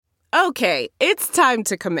Okay, it's time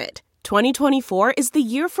to commit. 2024 is the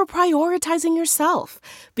year for prioritizing yourself.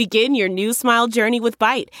 Begin your new smile journey with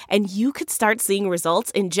Byte, and you could start seeing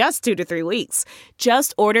results in just 2 to 3 weeks.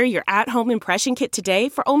 Just order your at-home impression kit today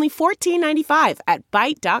for only $14.95 at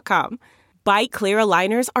Byte.com. Byte Clear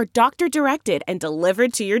aligners are doctor-directed and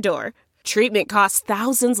delivered to your door. Treatment costs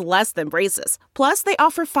thousands less than braces. Plus, they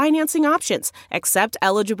offer financing options, accept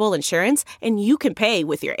eligible insurance, and you can pay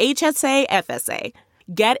with your HSA FSA.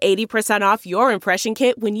 Get 80% off your impression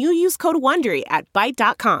kit when you use code WONDERY at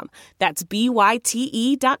Byte.com. That's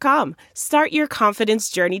BYTE.com. Start your confidence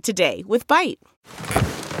journey today with Byte.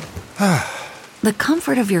 The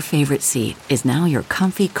comfort of your favorite seat is now your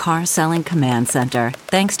comfy car-selling command center,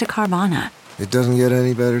 thanks to Carvana. It doesn't get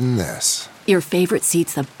any better than this. Your favorite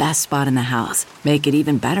seat's the best spot in the house. Make it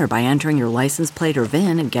even better by entering your license plate or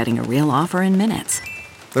VIN and getting a real offer in minutes.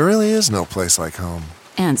 There really is no place like home.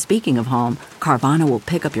 And speaking of home, Carvana will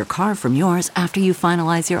pick up your car from yours after you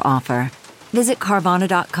finalize your offer. Visit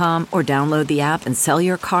Carvana.com or download the app and sell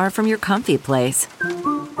your car from your comfy place.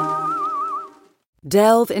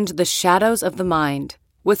 Delve into the shadows of the mind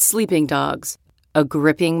with Sleeping Dogs, a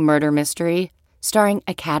gripping murder mystery starring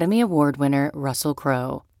Academy Award winner Russell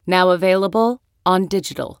Crowe. Now available on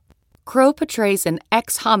digital. Crowe portrays an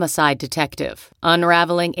ex-homicide detective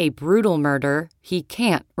unraveling a brutal murder he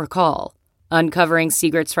can't recall. Uncovering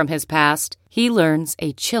secrets from his past, he learns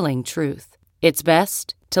a chilling truth. It's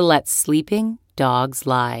best to let sleeping dogs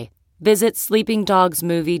lie. Visit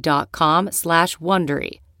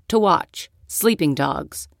sleepingdogsmovie.com/Wondery to watch Sleeping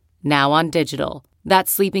Dogs, now on digital.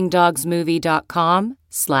 That's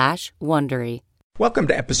sleepingdogsmovie.com/Wondery. Welcome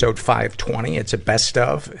to episode 520. It's a best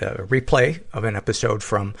of, a replay of an episode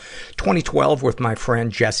from 2012 with my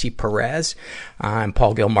friend Jesse Perez. I'm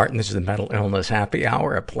Paul Gilmartin. This is the Mental Illness Happy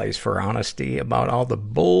Hour, a place for honesty about all the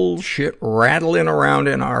bullshit rattling around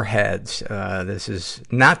in our heads. This is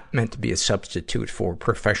not meant to be a substitute for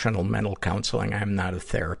professional mental counseling. I'm not a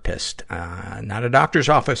therapist, not a doctor's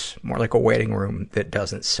office, more like a waiting room that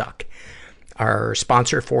doesn't suck. Our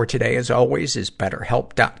sponsor for today, as always, is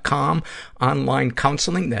BetterHelp.com. Online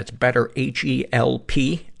counseling, that's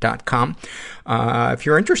BetterHelp.com. If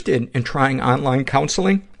you're interested in trying online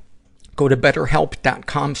counseling, go to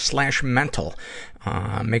BetterHelp.com/mental.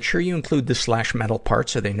 Make sure you include the /mental part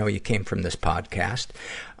so they know you came from this podcast.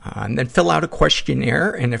 And then fill out a questionnaire,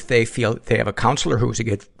 and if they feel they have a counselor who's a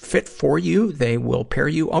good fit for you, they will pair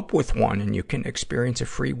you up with one, and you can experience a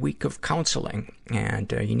free week of counseling.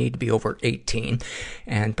 And you need to be over 18.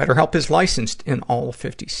 And BetterHelp is licensed in all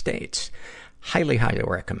 50 states. Highly, highly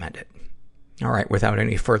recommend it. All right, without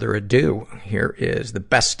any further ado, here is the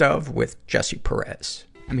best of with Jesse Perez.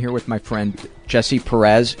 I'm here with my friend Jesse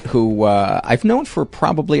Perez, who I've known for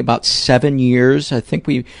probably about 7 years. I think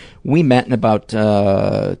we met in about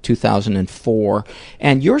 2004.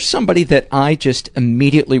 And you're somebody that I just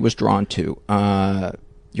immediately was drawn to.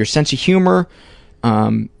 Your sense of humor,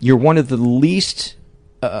 you're one of the least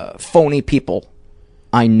phony people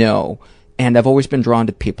I know. And I've always been drawn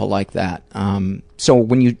to people like that. So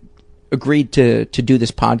when you agreed to do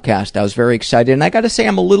this podcast, I was very excited. And I got to say,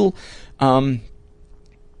 I'm a little...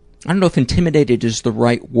 I don't know if intimidated is the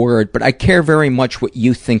right word, but I care very much what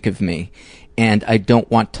you think of me, and I don't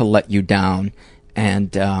want to let you down,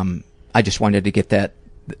 and I just wanted to get that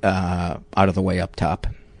out of the way up top.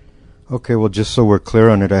 Okay, well, just so we're clear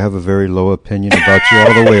on it, I have a very low opinion about you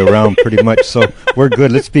all the way around, pretty much, so we're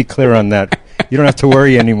good. Let's be clear on that. You don't have to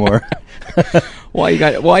worry anymore. Why you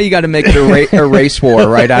got to make it a race war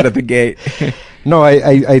right out of the gate? No,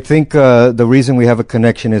 I think the reason we have a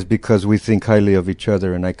connection is because we think highly of each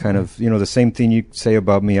other, and I kind of, the same thing you say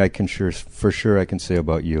about me, I can for sure I can say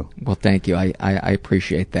about you. Well, thank you. I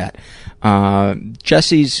appreciate that.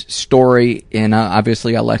 Jesse's story, and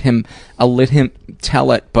obviously I'll let him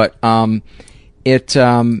tell it, but I've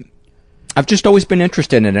just always been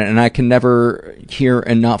interested in it, and I can never hear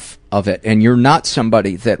enough of it. And you're not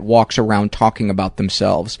somebody that walks around talking about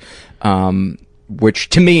themselves, which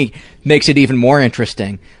to me makes it even more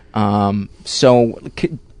interesting. So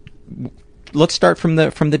let's start from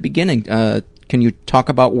the beginning. Can you talk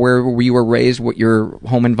about where you were raised, what your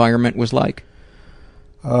home environment was like?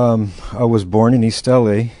 I was born in East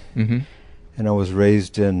LA, mm-hmm. and I was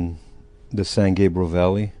raised in the San Gabriel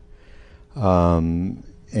Valley. And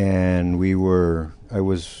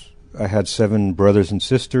I had 7 brothers and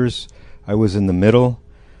sisters. I was in the middle.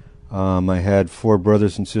 I had 4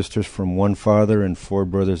 brothers and sisters from one father and 4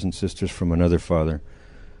 brothers and sisters from another father.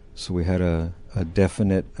 So we had a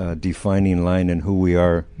definite defining line in who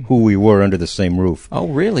we were under the same roof. Oh,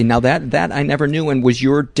 really? Now that I never knew. And was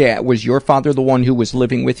your father the one who was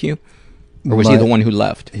living with you? Or was he the one who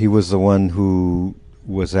left? He was the one who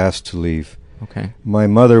was asked to leave. Okay. My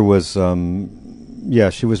mother was,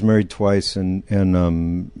 she was married twice,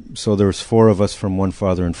 and so there was 4 of us from one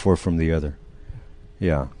father and 4 from the other.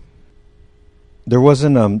 Yeah. There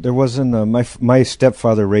wasn't, my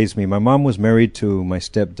stepfather raised me. My mom was married to my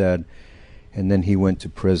stepdad, and then he went to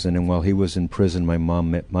prison, and while he was in prison, my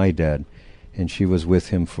mom met my dad, and she was with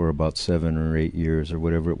him for about 7 or 8 years or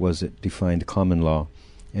whatever it was that defined common law,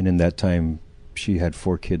 and in that time, she had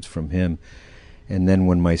 4 kids from him. And then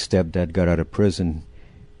when my stepdad got out of prison,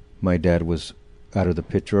 my dad was out of the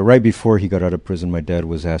picture. Right before he got out of prison, my dad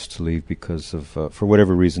was asked to leave because of, for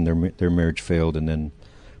whatever reason, their marriage failed. And then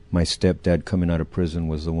my stepdad coming out of prison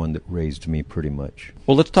was the one that raised me pretty much.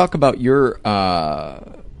 Well, let's talk about your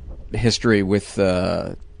history with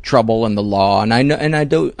trouble and the law. And I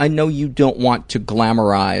know you don't want to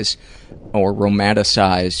glamorize or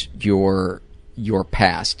romanticize your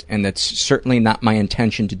past, and that's certainly not my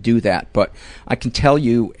intention to do that, but I can tell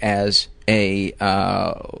you as a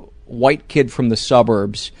white kid from the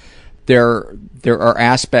suburbs, there are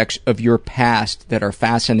aspects of your past that are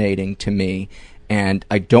fascinating to me, and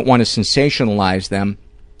I don't want to sensationalize them,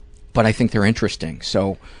 but I think they're interesting.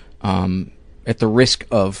 So at the risk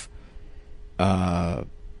of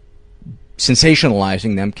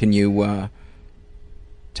sensationalizing them, can you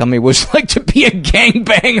tell me what it's like to be a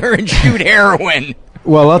gangbanger and shoot heroin?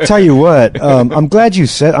 Well, I'll tell you what. I'm glad you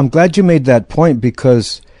made that point,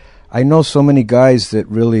 because I know so many guys that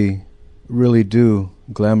really, really do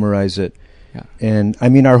glamorize it. Yeah. And I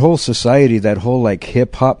mean, our whole society, that whole like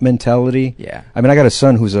hip hop mentality. Yeah. I mean, I got a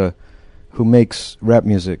son who makes rap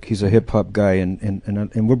music. He's a hip hop guy, and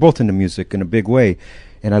we're both into music in a big way.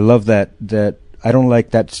 And I love that I don't like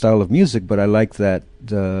that style of music, but I like that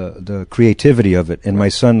the creativity of it. And my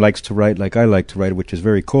son likes to write like I like to write, which is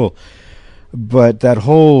very cool. But that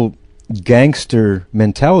whole gangster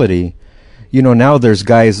mentality, you know, now there's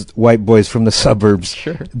guys, white boys from the suburbs,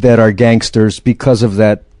 sure, that are gangsters because of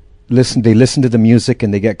that. They listen to the music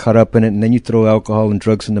and they get caught up in it, and then you throw alcohol and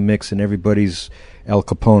drugs in the mix, and everybody's Al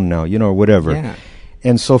Capone now, you know, or whatever. Yeah.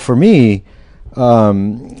 And so for me,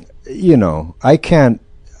 you know, I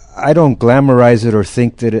don't glamorize it or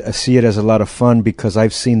think that see it as a lot of fun, because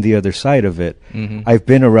I've seen the other side of it. Mm-hmm. I've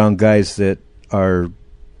been around guys that are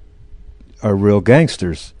real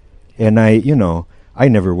gangsters, and I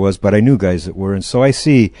never was, but I knew guys that were, and so I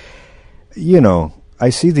see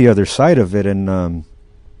the other side of it, and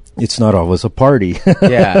it's not always a party.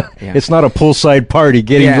 Yeah. It's not a poolside party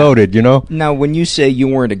getting loaded, you know? Now, when you say you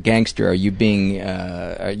weren't a gangster, are you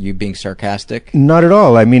being sarcastic? Not at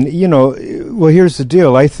all. I mean, you know, well, here's the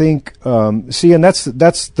deal. I think, and that's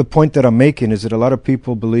the point that I'm making, is that a lot of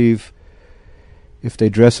people believe if they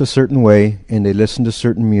dress a certain way and they listen to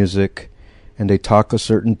certain music and they talk a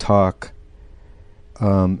certain talk,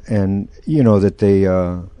 and, you know, that they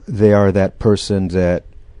are that person that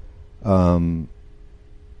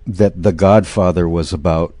The Godfather was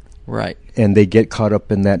about. Right. And they get caught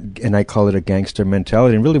up in that, and I call it a gangster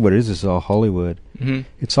mentality. And really what it is all Hollywood. Mm-hmm.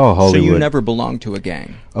 It's all Hollywood. So you never belonged to a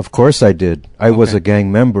gang? Of course I did. I was a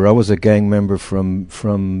gang member. I was a gang member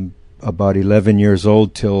from about 11 years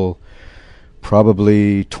old till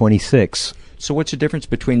probably 26. So what's the difference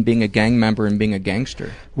between being a gang member and being a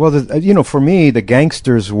gangster? Well, for me, the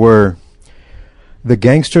gangsters were the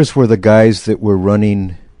guys that were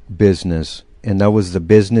running business. And that was the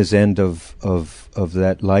business end of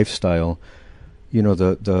that lifestyle, you know,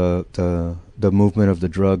 the movement of the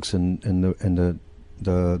drugs and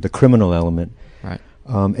the criminal element. Right.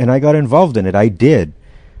 And I got involved in it. I did.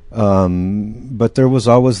 But there was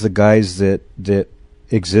always the guys that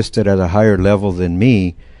existed at a higher level than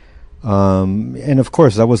me. And of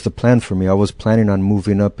course, that was the plan for me. I was planning on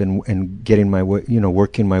moving up and getting my way, you know,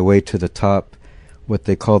 working my way to the top, what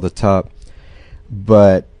they call the top.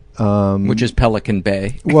 But which is Pelican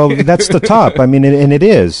Bay. Well, that's the top. I mean, and it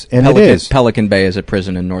is. And it is. Pelican Bay is a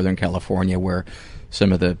prison in Northern California where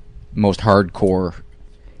some of the most hardcore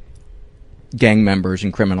gang members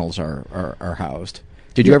and criminals are housed.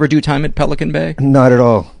 Did you ever do time at Pelican Bay? Not at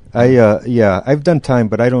all. I've done time,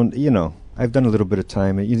 but I don't, you know, I've done a little bit of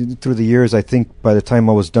time. Through the years, I think by the time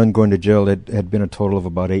I was done going to jail, it had been a total of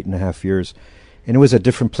about 8.5 years. And it was at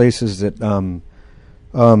different places that,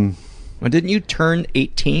 well, didn't you turn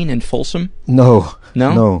 18 in Folsom? No,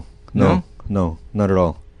 not at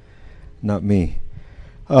all. Not me.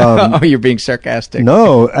 Oh, you're being sarcastic.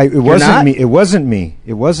 No, it wasn't me.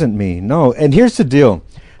 It wasn't me. No. And here's the deal.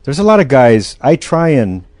 There's a lot of guys. I try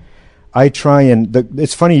and.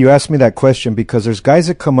 It's funny you asked me that question, because there's guys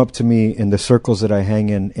that come up to me in the circles that I hang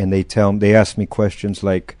in, and they ask me questions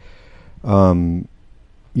like,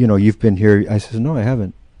 you've been here. I says, no, I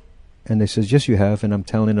haven't. And they says, yes, you have. And I'm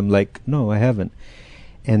telling them, like, no, I haven't.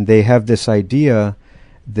 And they have this idea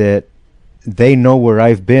that they know where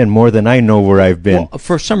I've been more than I know where I've been. Well,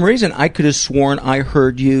 for some reason, I could have sworn I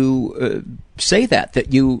heard you say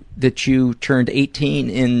that you turned 18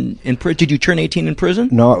 in prison. Did you turn 18 in prison?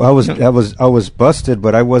 No, I was busted,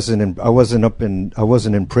 but I wasn't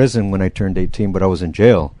in prison when I turned 18, but I was in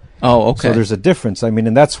jail. Oh, okay. So there's a difference. I mean,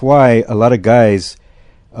 and that's why a lot of guys,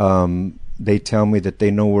 they tell me that they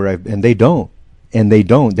know where I've been, and they don't.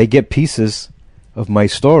 They get pieces of my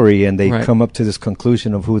story, and they come up to this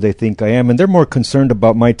conclusion of who they think I am, and they're more concerned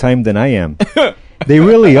about my time than I am. They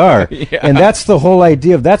really are. Yeah. And that's the whole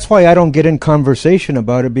idea that's why I don't get in conversation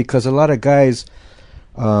about it, because a lot of guys,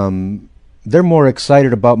 they're more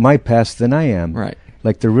excited about my past than I am. Right.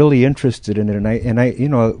 Like, they're really interested in it. And I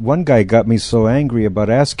one guy got me so angry about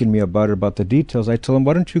asking me about the details. I told him,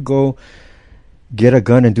 why don't you go get a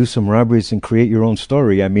gun and do some robberies and create your own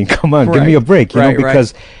story? I mean, come on, give me a break,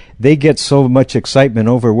 because they get so much excitement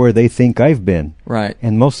over where they think I've been. Right.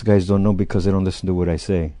 And most guys don't know because they don't listen to what I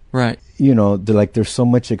say. Right. There's so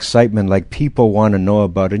much excitement, like, people want to know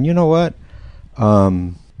about it. And you know what? I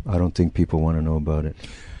don't think people want to know about it.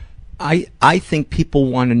 I think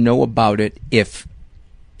people want to know about it if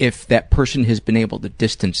that person has been able to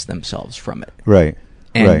distance themselves from it. Right.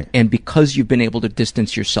 And because you've been able to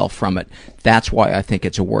distance yourself from it, that's why I think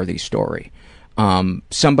it's a worthy story.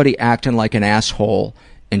 Somebody acting like an asshole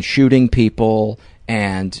and shooting people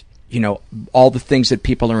and, all the things that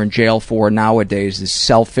people are in jail for nowadays, is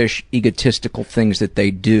selfish, egotistical things that they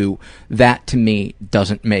do. That, to me,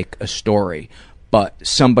 doesn't make a story. But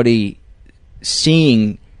somebody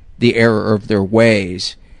seeing the error of their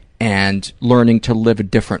ways and learning to live a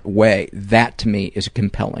different way, that, to me, is a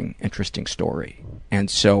compelling, interesting story. And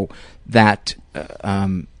so that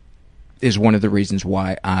is one of the reasons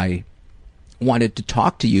why I wanted to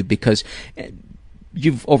talk to you, because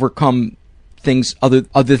you've overcome things other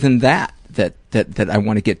than that I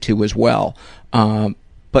want to get to as well.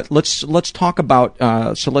 But let's talk about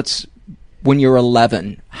when you're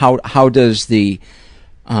 11, how does the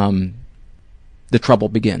trouble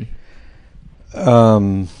begin?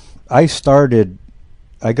 I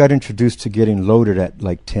got introduced to getting loaded at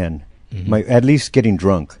like 10. Mm-hmm. At least getting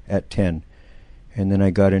drunk at 10. And then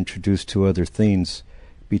I got introduced to other things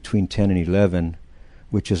between 10 and 11,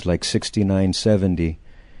 which is like 69, 70.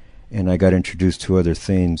 And I got introduced to other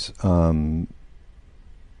things, the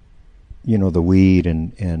weed,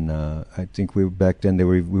 and I think back then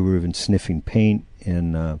we were even sniffing paint,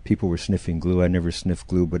 and people were sniffing glue. I never sniffed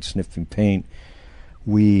glue, but sniffing paint,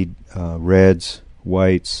 weed, reds,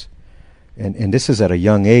 whites. And this is at a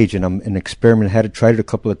young age, and I'm an experiment. Had tried it a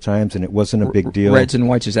couple of times, and it wasn't a big deal. Reds and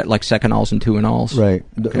whites, is that like second alls and two and alls? Right,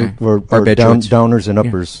 okay. or downers and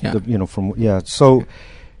uppers. Yeah. So,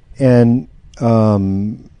 and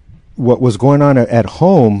what was going on at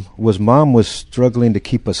home was Mom was struggling to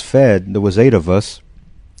keep us fed. There was 8 of us,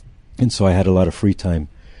 and so I had a lot of free time,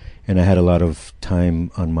 and I had a lot of time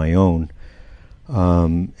on my own.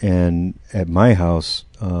 And at my house,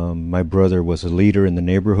 my brother was a leader in the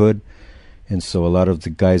neighborhood. And so a lot of the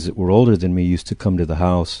guys that were older than me used to come to the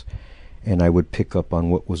house, and I would pick up on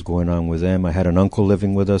what was going on with them. I had an uncle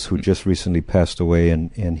living with us who just recently passed away,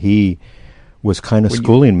 and he was kind of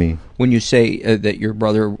schooling me. When you say that your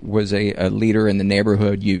brother was a leader in the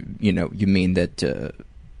neighborhood, you mean that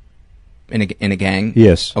in a gang?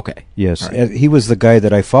 Yes. Okay. Yes. Right. He was the guy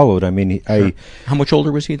that I followed. I mean, sure. How much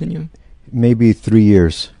older was he than you? Maybe 3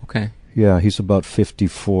 years. Okay. Yeah, he's about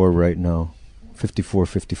 54 right now, 54,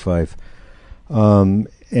 55.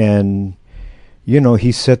 And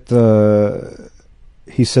he set the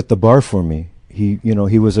bar for me. He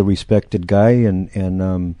was a respected guy,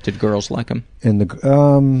 and did girls like him? And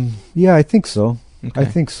yeah, I think so. Okay. I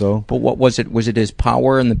think so. But what was it? Was it his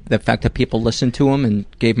power and the fact that people listened to him and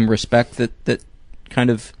gave him respect that kind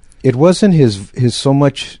of? It wasn't his so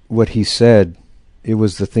much what he said. It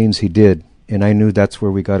was the things he did. And I knew that's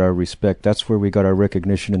where we got our respect. That's where we got our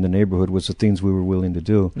recognition in the neighborhood, was the things we were willing to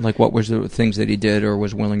do. Like what was the things that he did or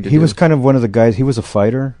was willing to do? He was kind of one of the guys. He was a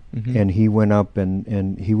fighter, mm-hmm. and he went up,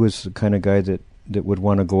 and he was the kind of guy that would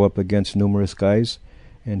want to go up against numerous guys.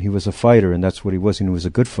 And he was a fighter, and that's what he was, and he was a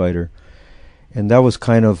good fighter. And that was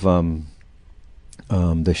kind of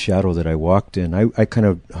the shadow that I walked in. I kind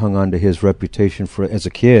of hung on to his reputation as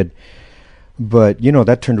a kid. But,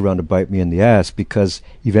 that turned around to bite me in the ass, because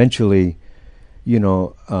eventually...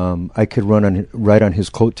 I could ride on his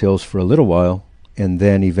coattails for a little while, and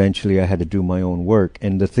then eventually I had to do my own work.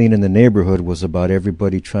 And the thing in the neighborhood was about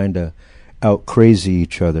everybody trying to out crazy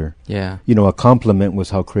each other. Yeah. You know, a compliment was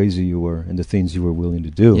how crazy you were and the things you were willing to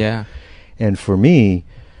do. Yeah. And for me,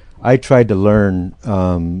 I tried to learn,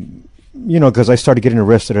 you know, because I started getting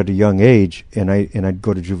arrested at a young age, and I'd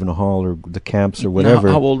go to juvenile hall or the camps or whatever.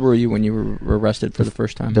 Now, how old were you when you were arrested for the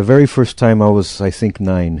first time? The very first time I was, I think,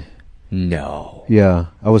 9. No. Yeah,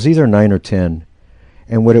 I was either 9 or 10.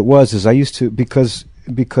 And what it was is I used to, because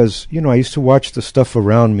you know, I used to watch the stuff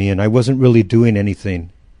around me, and I wasn't really doing anything,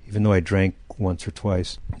 even though I drank once or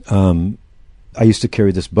twice. I used to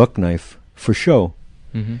carry this buck knife for show.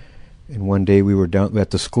 Mm-hmm. And one day we were down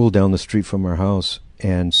at the school down the street from our house,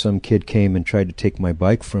 and some kid came and tried to take my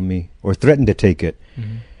bike from me, or threatened to take it.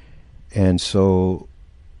 Mm-hmm. And so,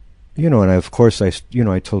 you know, and of course I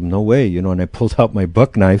told him, no way, you know, and I pulled out my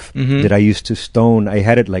buck knife Mm-hmm. that I used to stone. I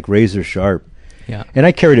had it like razor sharp. Yeah. And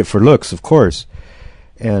I carried it for looks, of course.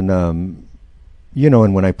 And, you know,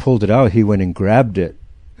 and when I pulled it out, he went and grabbed it,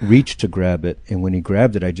 reached to grab it. And when he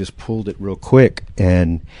grabbed it, I just pulled it real quick.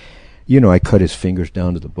 And, you know, I cut his fingers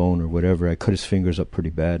down to the bone or whatever. I cut his fingers up pretty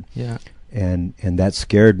bad. Yeah. And that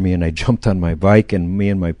scared me. And I jumped on my bike, and me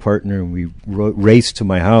and my partner, and we raced to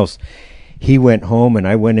my house. He went home, and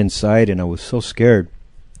I went inside, and I was so scared.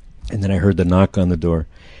 And then I heard the knock on the door.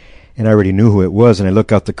 And I already knew who it was, and I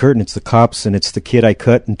look out the curtain. It's the cops, and it's the kid I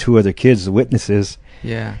cut and 2 other kids, the witnesses.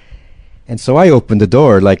 Yeah. And so I opened the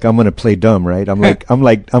door like I'm gonna play dumb, right? I'm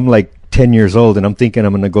like 10 years old, and I'm thinking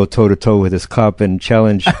I'm gonna go toe to toe with this cop and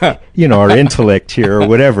challenge, you know, our intellect here or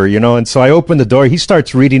whatever, you know. And so I open the door. He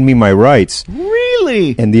starts reading me my rights.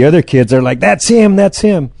 Really? And the other kids are like, "That's him, that's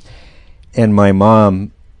him." And my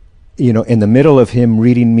mom, you know, in the middle of him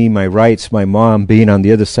reading me my rights, my mom, being on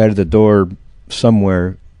the other side of the door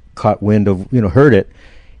somewhere, caught wind of, you know, heard it,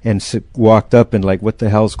 and walked up and like, what the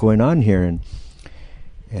hell's going on here?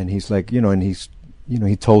 And he's like, you know, and he's, you know,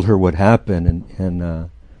 he told her what happened, and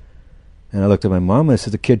I looked at my mom and I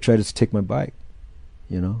said, the kid tried to take my bike,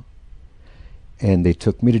 you know, and they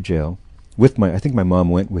took me to jail with I think my mom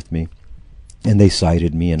went with me, and they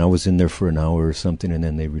cited me, and I was in there for an hour or something, and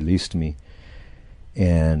then they released me.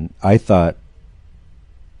 And I thought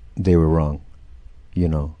they were wrong, you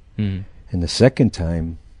know. Mm. And the second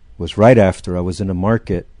time was right after I was in a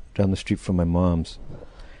market down the street from my mom's,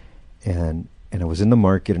 and I was in the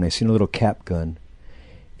market, and I seen a little cap gun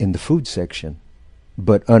in the food section,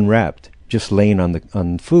 but unwrapped, just laying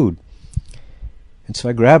on food. And so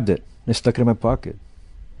I grabbed it and I stuck it in my pocket.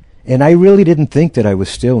 And I really didn't think that I was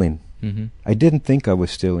stealing. Mm-hmm. I didn't think I was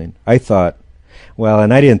stealing. I thought, well,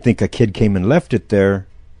 and I didn't think a kid came and left it there,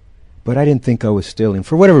 but I didn't think I was stealing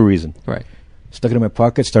for whatever reason. Right. Stuck it in my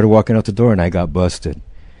pocket, started walking out the door, and I got busted.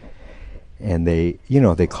 And they, you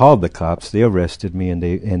know, they called the cops. They arrested me, and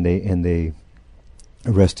they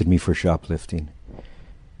arrested me for shoplifting.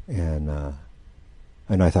 And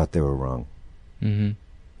I thought they were wrong. Mm-hmm.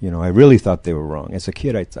 You know, I really thought they were wrong. As a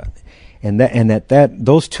kid, I thought. And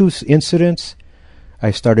those 2 incidents, I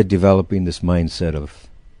started developing this mindset of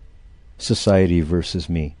society versus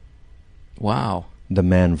me. Wow. The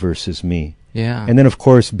man versus me. Yeah. And then, of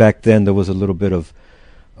course, back then there was a little bit of,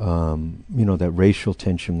 you know, that racial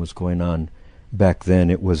tension was going on. Back then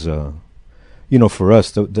it was, you know, for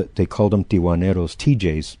us, they called them Tijuaneros,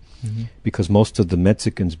 TJs, mm-hmm. because most of the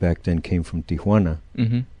Mexicans back then came from Tijuana.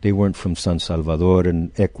 Mm-hmm. They weren't from San Salvador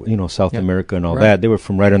and, you know, South Yep. America and all Right. that. They were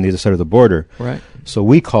from right on the other side of the border. Right. So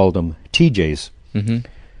we called them TJs. Mm-hmm.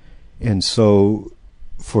 And so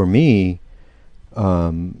for me,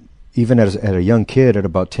 even at a young kid, at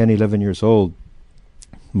about 10, 11 years old,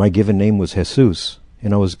 my given name was Jesus.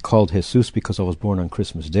 And I was called Jesus because I was born on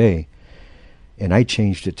Christmas Day. And I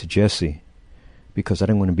changed it to Jesse because I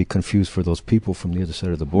didn't want to be confused for those people from the other side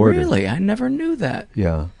of the border. Really? I never knew that.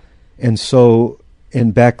 Yeah. And so,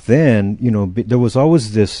 and back then, you know, there was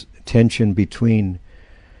always this tension between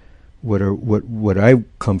what I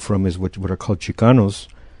come from is what are called Chicanos,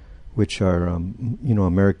 which are, you know,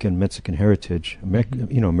 American, Mexican heritage,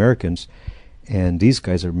 Mm-hmm. you know, Americans. And these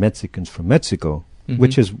guys are Mexicans from Mexico, Mm-hmm.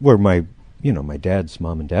 which is where my dad's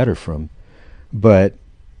mom and dad are from. But,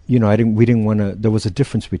 you know, we didn't want to, there was a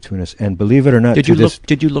difference between us. And believe it or not, Did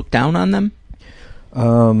you look down on them?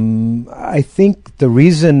 I think the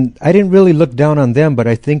reason, I didn't really look down on them, but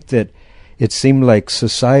I think that it seemed like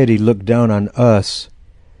society looked down on us,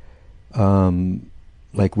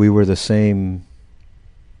 like we were the same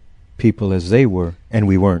people as they were, and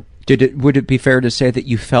we weren't. Would it be fair to say that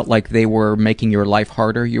you felt like they were making your life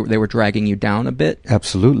harder? They were dragging you down a bit?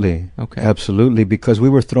 Absolutely. Okay. Absolutely, because we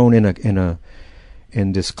were thrown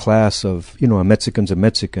in this class of, you know, a Mexican's a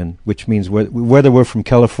Mexican, which means whether we're from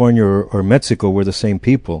California or Mexico, we're the same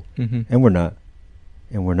people. Mm-hmm. And we're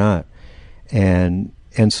not. And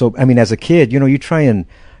And so, I mean, as a kid, you're trying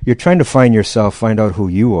to find yourself, find out who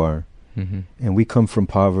you are. Mm-hmm. And we come from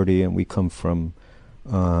poverty, and we come from,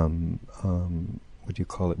 what do you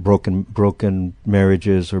call it? Broken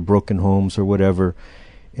marriages or broken homes or whatever.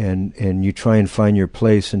 And you try and find your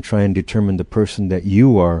place and try and determine the person that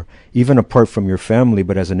you are, even apart from your family,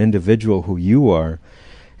 but as an individual who you are.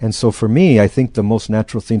 And so for me, I think the most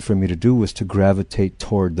natural thing for me to do was to gravitate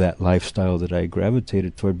toward that lifestyle that I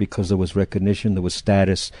gravitated toward, because there was recognition, there was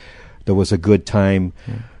status, there was a good time,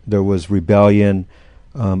 there was rebellion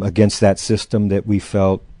against that system that we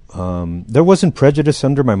felt. There wasn't prejudice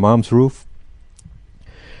under my mom's roof,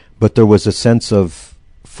 but there was a sense of,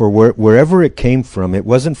 for wherever it came from, it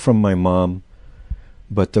wasn't from my mom,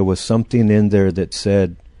 but there was something in there that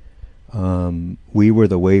said we were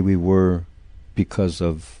the way we were because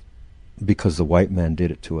the white man did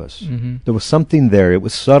it to us. Mm-hmm. There was something there. It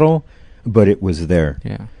was subtle, but it was there.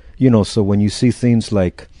 Yeah. So when you see things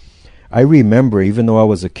like, I remember, even though I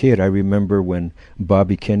was a kid, I remember when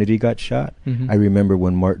Bobby Kennedy got shot. Mm-hmm. I remember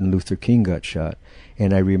when Martin Luther King got shot.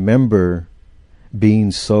 And I remember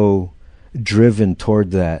being so driven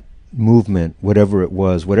toward that movement, whatever it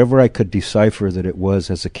was, whatever I could decipher that it was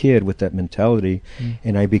as a kid with that mentality.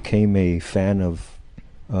 And I became a fan of,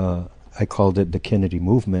 I called it the Kennedy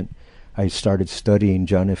movement. I started studying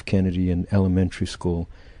John F. Kennedy in elementary school.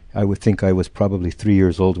 I would think I was probably 3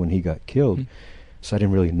 years old when he got killed. So I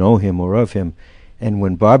didn't really know him or of him. And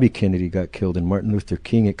when Bobby Kennedy got killed and Martin Luther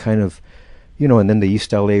King, it kind of, and then the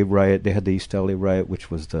East LA riot, they had the East LA riot,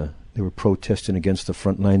 which was they were protesting against the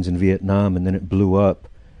front lines in Vietnam, and then it blew up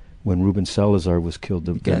when Ruben Salazar was killed.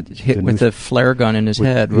 Hit with the flare gun in his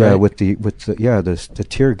head, right? Yeah, with the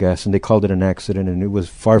tear gas, and they called it an accident, and it was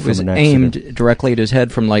far from an accident. Aimed directly at his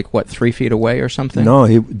head from 3 feet away or something? No,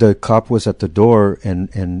 the cop was at the door,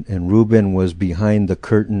 and Ruben was behind the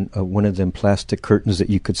curtain, one of them plastic curtains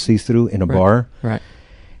that you could see through in a bar. Right.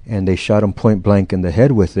 And they shot him point blank in the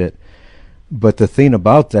head with it. But the thing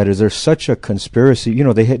about that is there's such a conspiracy.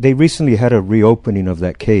 They recently had a reopening of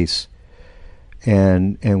that case.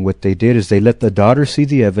 And what they did is they let the daughter see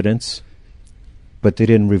the evidence, but they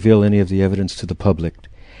didn't reveal any of the evidence to the public.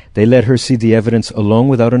 They let her see the evidence alone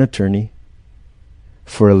without an attorney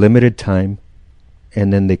for a limited time,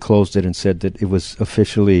 and then they closed it and said that it was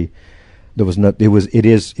officially, it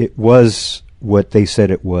was what they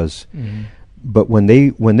said it was. Mm-hmm. But when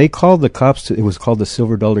they called the cops it was called the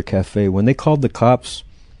Silver Dollar Cafe. When they called the cops,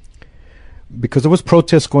 because there was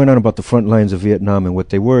protests going on about the front lines of Vietnam, and what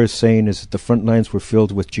they were saying is that the front lines were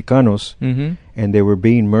filled with Chicanos, and they were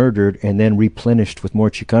being murdered and then replenished with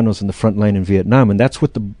more Chicanos in the front line in Vietnam, and that's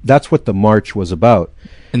what the march was about.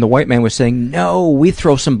 And the white man was saying, "No, we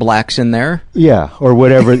throw some blacks in there." Yeah, or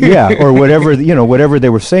whatever. Yeah, or whatever. Whatever they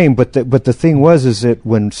were saying. But the thing was that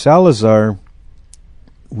when Salazar,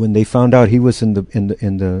 when they found out he was in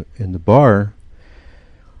the bar,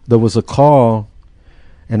 there was a call.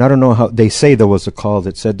 And I don't know how, they say there was a call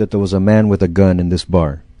that said that there was a man with a gun in this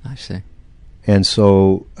bar. I see. And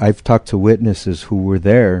so I've talked to witnesses who were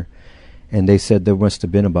there, and they said there must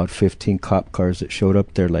have been about 15 cop cars that showed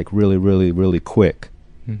up there really, really, really quick.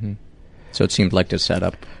 Mm-hmm. So it seemed like a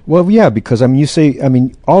setup. Well, yeah, because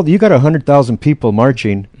you got 100,000 people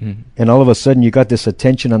marching, and all of a sudden you got this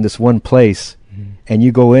attention on this one place, and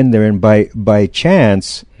you go in there, and by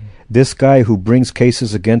chance, this guy who brings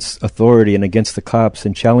cases against authority and against the cops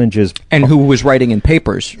and challenges... And who was writing in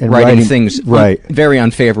papers, and writing things very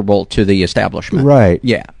unfavorable to the establishment. Right.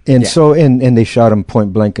 Yeah. And so, and they shot him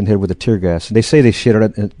point blank in the head with a tear gas. They say they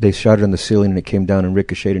shot it on the ceiling and it came down and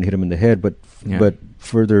ricocheted and hit him in the head, but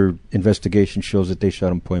further investigation shows that they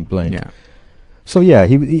shot him point blank. Yeah. So yeah,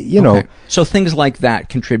 he know... So things like that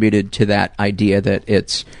contributed to that idea that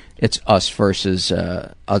it's us versus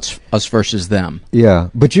them. Yeah,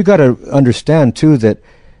 but you got to understand too that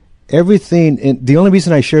everything. The only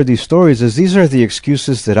reason I share these stories is these are the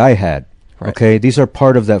excuses that I had. Right. Okay, these are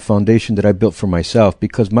part of that foundation that I built for myself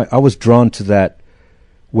because I was drawn to that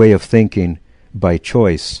way of thinking by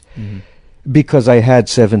choice because I had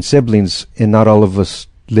 7 siblings and not all of us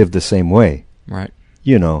lived the same way. Right.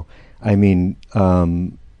 2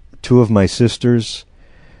 of my sisters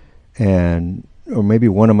or maybe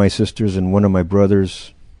one of my sisters and one of my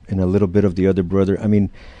brothers and a little bit of the other brother. We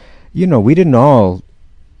didn't all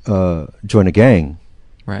join a gang.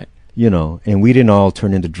 Right. And we didn't all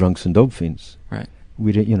turn into drunks and dope fiends. Right.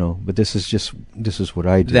 We didn't, but this is what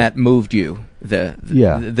I did. That moved you.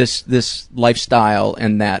 This lifestyle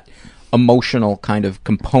and that emotional kind of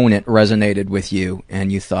component resonated with you,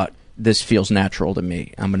 and you thought, this feels natural to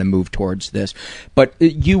me. I'm going to move towards this. But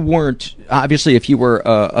you weren't, obviously, if you were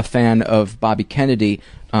a fan of Bobby Kennedy,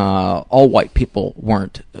 all white people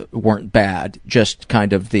weren't bad, just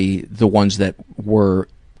kind of the ones that were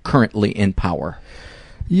currently in power.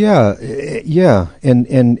 Yeah,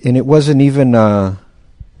 and it wasn't even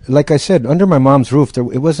like I said, under my mom's roof. It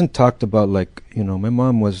wasn't talked about like, my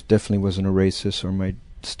mom definitely wasn't a racist, or my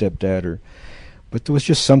stepdad, but there was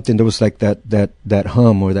just something. There was like that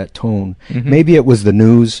hum or that tone. Mm-hmm. Maybe it was the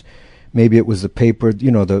news, maybe it was the paper,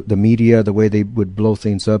 the media, the way they would blow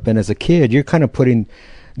things up. And as a kid, you're kind of putting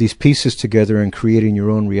these pieces together and creating your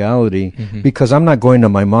own reality, mm-hmm. because I'm not going to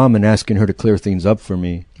my mom and asking her to clear things up for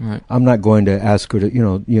me. Right. I'm not going to ask her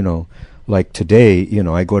to, like today,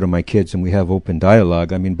 I go to my kids and we have open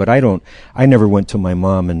dialogue. I mean, but I never went to my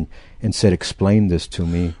mom and said, explain this to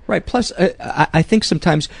me. Right. Plus, I think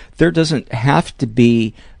sometimes there doesn't have to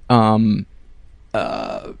be the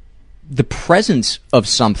presence of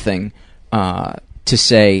something to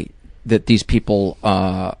say that these people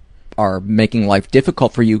are making life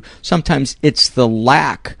difficult for you. Sometimes it's the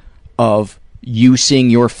lack of you seeing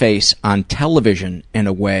your face on television in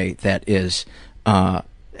a way that is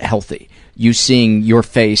healthy. You seeing your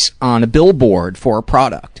face on a billboard for a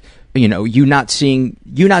product. You not seeing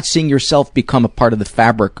yourself become a part of the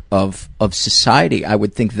fabric of society. I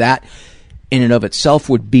would think that in and of itself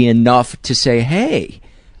would be enough to say, hey,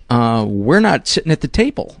 we're not sitting at the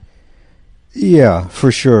table. Yeah,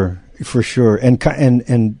 for sure. And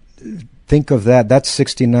think of that. That's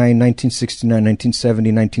 1969, 1970,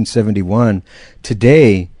 1971.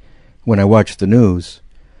 Today, when I watch the news,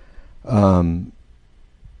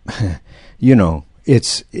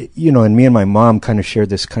 it's, and me and my mom kind of share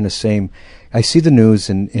this kind of same. I see the news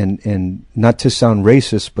and not to sound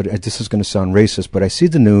racist, but this is going to sound racist, but I see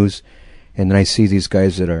the news and then I see these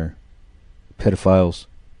guys that are pedophiles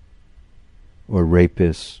or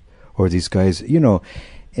rapists or these guys,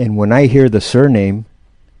 and when I hear the surname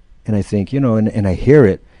and I think, and I hear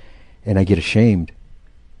it and I get ashamed.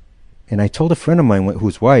 And I told a friend of mine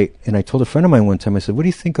who's white, and I told a friend of mine one time, I said, what do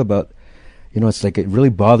you think about, it's like it really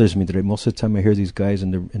bothers me that most of the time I hear these guys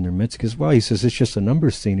and they're Mexicans. Well, he says, it's just a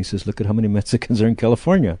numbers thing. He says, look at how many Mexicans are in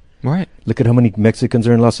California. Right. Look at how many Mexicans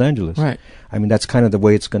are in Los Angeles. Right. I mean, that's kind of the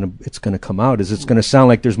way it's gonna come out. It's gonna sound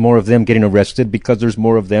like there's more of them getting arrested because there's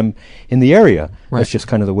more of them in the area. Right. That's just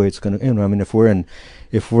kind of the way it's gonna. I mean, if we're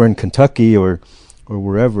in Kentucky or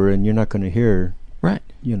wherever, and you're not gonna hear. Right.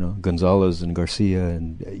 Gonzalez and Garcia,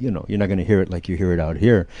 and you're not gonna hear it like you hear it out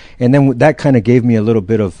here. And then that kind of gave me a little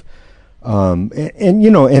bit of.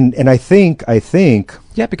 And I think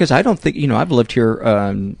yeah, because I don't think I've lived here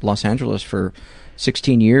in Los Angeles for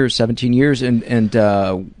 16 years, 17 years, and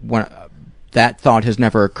when that thought has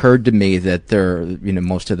never occurred to me that there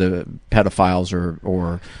most of the pedophiles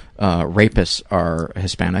or rapists are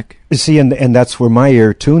Hispanic. See, and that's where my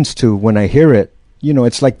ear tunes to when I hear it.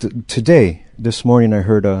 It's like this morning I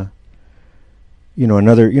heard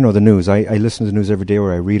another the news. I listen to the news every day,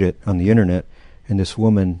 or I read it on the internet, and this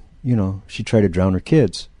woman. She tried to drown her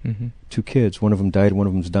kids. Mm-hmm. 2 kids. One of them died, one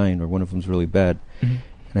of them's dying, or one of them's really bad. Mm-hmm.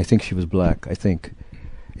 And I think she was black, I think.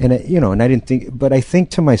 And, and I didn't think, but I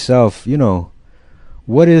think to myself,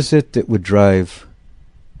 what is it that would drive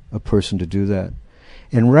a person to do that?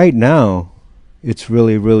 And right now, it's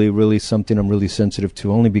really, really, really something I'm really sensitive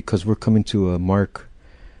to, only because we're coming to a mark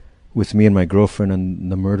with me and my girlfriend on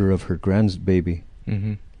the murder of her grandbaby.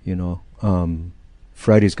 Mm-hmm.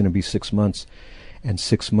 Friday's going to be 6 months. And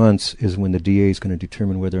 6 months is when the DA is going to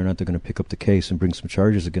determine whether or not they're going to pick up the case and bring some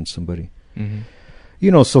charges against somebody.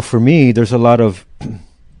 Mm-hmm. So for me, there's a lot of,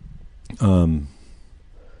 what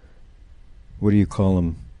do you call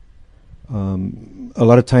them? A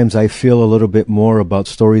lot of times I feel a little bit more about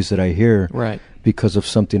stories that I hear, right, because of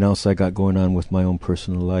something else I got going on with my own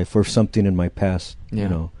personal life or something in my past.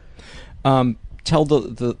 Yeah. Tell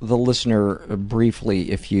the listener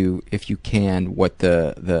briefly, if you can, what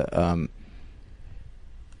the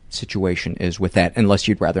situation is with that, unless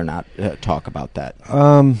you'd rather not talk about that.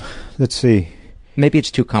 Let's see. Maybe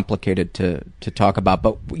it's too complicated to talk about,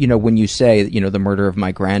 but when you say the murder of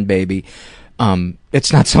my grandbaby,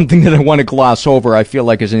 it's not something that I want to gloss over. I feel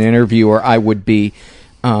like as an interviewer I would be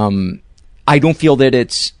I don't feel that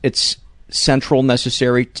it's central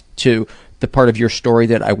necessary to the part of your story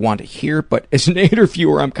that I want to hear, but as an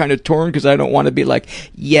interviewer, I'm kind of torn because I don't want to be like,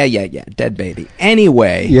 yeah, dead baby.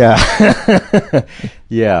 Anyway. Yeah.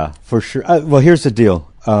 Yeah, for sure. Well, here's the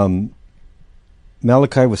deal.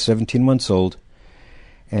 Malachi was 17 months old,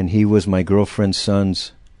 and he was my girlfriend's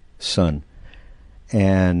son's son.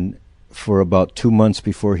 And for about 2 months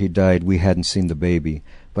before he died, we hadn't seen the baby.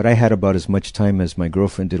 But I had about as much time as my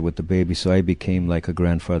girlfriend did with the baby, so I became like a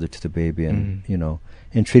grandfather to the baby, and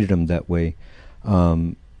and treated him that way.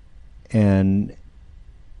 And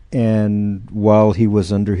while he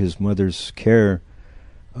was under his mother's care,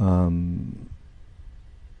 it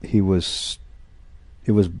was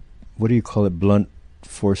what do you call it? Blunt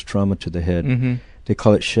force trauma to the head. Mm-hmm. They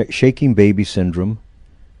call it shaking baby syndrome.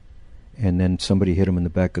 And then somebody hit him in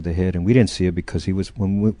the back of the head, and we didn't see it because he was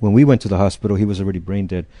when we went to the hospital, he was already brain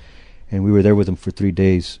dead, and we were there with him for 3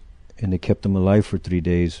 days, and they kept him alive for 3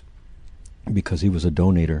 days because he was a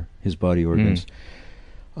donator, his body organs.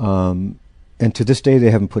 And to this day,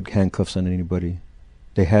 they haven't put handcuffs on anybody.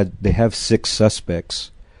 They have 6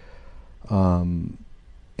 suspects, and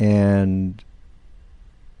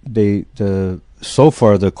so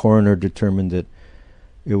far the coroner determined that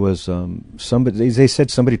it was somebody. They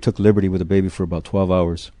said somebody took liberty with a baby for about 12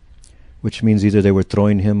 hours, which means either they were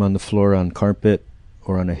throwing him on the floor on carpet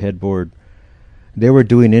or on a headboard. They were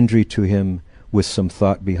doing injury to him with some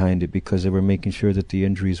thought behind it because they were making sure that the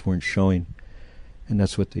injuries weren't showing, and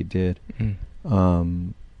that's what they did.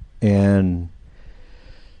 And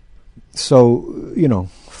so,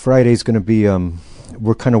 Friday's going to be.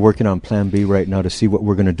 We're kind of working on Plan B right now to see what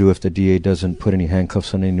we're going to do if the DA doesn't put any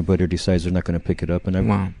handcuffs on anybody or decides they're not going to pick it up. And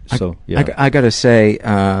I got to say,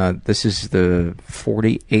 this is the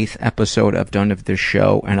 48th episode I've done of this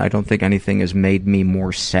show, and I don't think anything has made me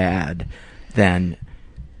more sad than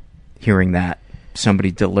hearing that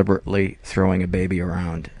somebody deliberately throwing a baby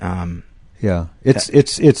around. It's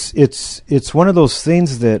one of those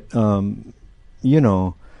things that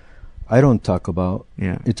I don't talk about.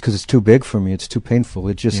 Yeah. It's because it's too big for me. It's too painful.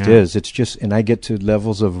 It just is. It's just, and I get to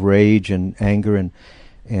levels of rage and anger and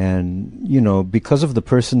because of the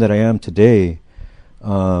person that I am today,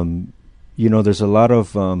 there's a lot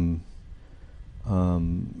of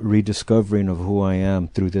rediscovering of who I am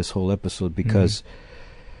through this whole episode because,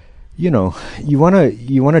 you want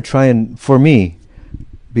to try and, for me,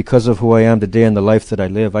 because of who I am today and the life that I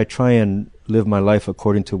live, I try and live my life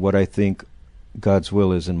according to what I think God's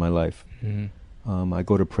will is in my life. I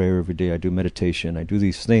go to prayer every day. I do meditation. I do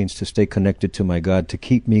these things to stay connected to my God, to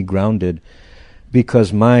keep me grounded,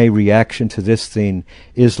 because my reaction to this thing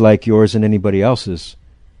is like yours and anybody else's,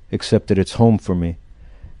 except that it's home for me,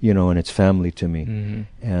 and it's family to me.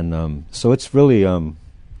 And so it's really hard.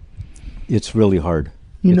 It's really hard.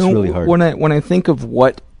 When I think of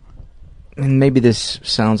what, and maybe this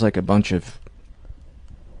sounds like a bunch of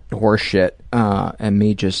horseshit, and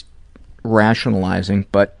me just rationalizing,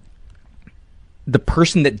 but the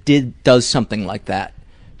person that does something like that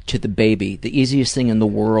to the baby, the easiest thing in the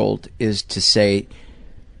world is to say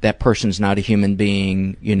that person's not a human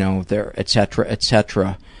being, they're et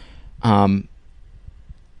cetera. I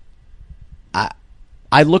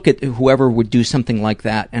look at whoever would do something like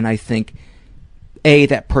that, and I think, A,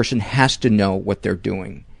 that person has to know what they're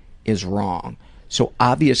doing is wrong. So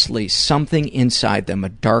obviously something inside them, a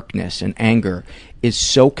darkness and anger, is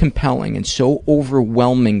so compelling and so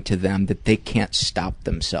overwhelming to them that they can't stop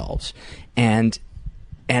themselves. And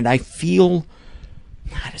I feel,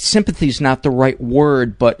 sympathy is not the right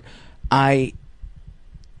word, but like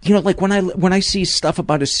when I see stuff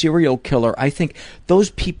about a serial killer, I think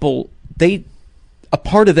those people, a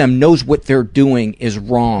part of them knows what they're doing is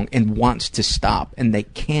wrong and wants to stop, and they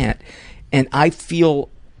can't. And I feel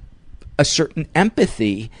a certain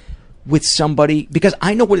empathy with somebody, because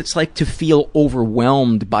I know what it's like to feel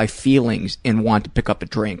overwhelmed by feelings and want to pick up a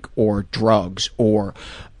drink or drugs or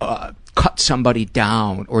cut somebody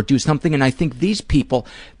down or do something. And I think these people,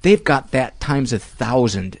 they've got that times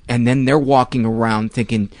 1,000, and then they're walking around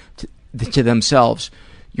thinking to themselves,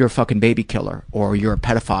 you're a fucking baby killer, or you're a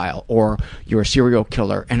pedophile, or you're a serial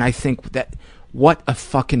killer. And I think that what a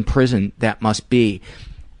fucking prison that must be.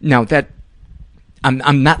 Now, that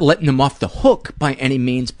I'm not letting them off the hook by any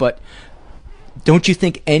means, but don't you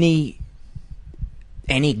think any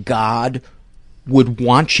God would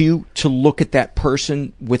want you to look at that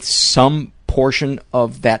person with some portion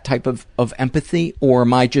of that type of empathy? Or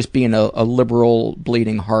am I just being a liberal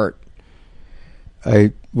bleeding heart?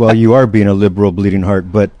 You are being a liberal bleeding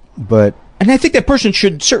heart, but and I think that person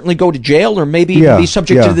should certainly go to jail or maybe be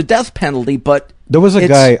subject to the death penalty. But there was a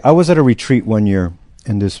guy, I was at a retreat one year,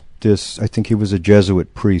 and this I think he was a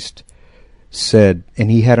Jesuit priest, said,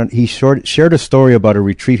 and he shared a story about a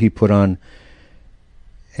retreat he put on,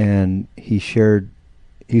 and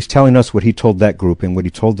he's telling us what he told that group, and what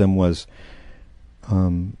he told them was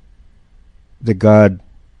that God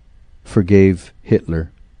forgave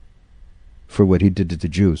Hitler for what he did to the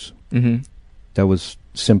Jews. Mm-hmm. That was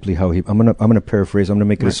simply how I'm gonna paraphrase. I'm gonna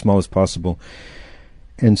make it as small as possible.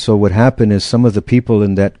 And so what happened is some of the people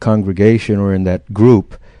in that congregation or in that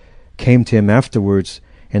group came to him afterwards,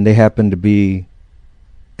 and they happened to be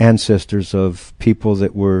ancestors of people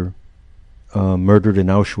that were murdered in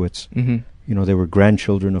Auschwitz. Mm-hmm. You know, they were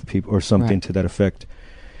grandchildren of people or something Right. to that effect.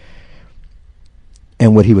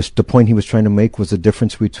 And the point he was trying to make was the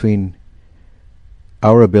difference between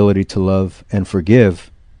our ability to love and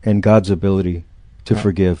forgive and God's ability to Right.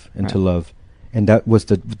 forgive and Right. to love. And that was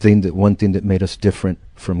one thing that made us different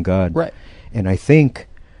from God. Right. And I think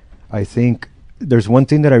there's one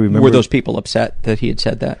thing that I remember. Were those people upset that he had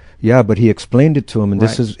said that? Yeah, but he explained it to them, and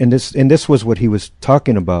Right. this was what he was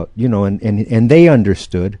talking about, you know, and they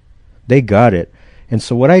understood, they got it. And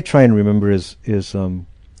so what I try and remember is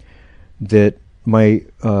that my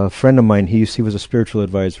friend of mine, he was a spiritual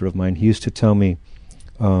advisor of mine. He used to tell me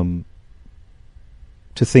to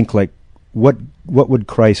think like, what would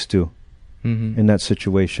Christ do Mm-hmm. in that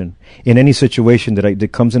situation? In any situation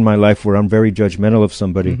that comes in my life where I'm very judgmental of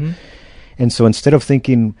somebody. Mm-hmm. And so instead of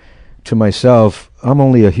thinking to myself, I'm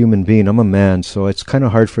only a human being, I'm a man, so it's kind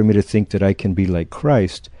of hard for me to think that I can be like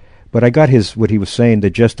Christ. But I got what he was saying, the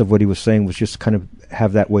gist of what he was saying was just kind of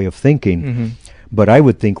have that way of thinking. Mm-hmm. But I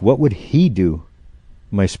would think, what would he do,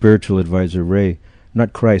 my spiritual advisor, Ray?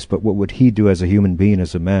 Not Christ, but what would he do as a human being,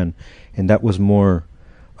 as a man? And that was more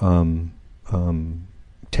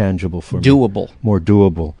tangible for me. Doable. More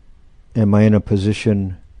doable. Am I in a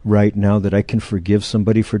position right now that I can forgive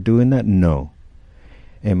somebody for doing that? No.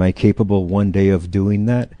 Am I capable one day of doing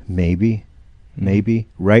that? Maybe. Maybe.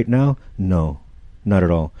 Right now? No. Not at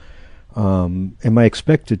all. Am I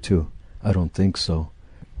expected to? I don't think so.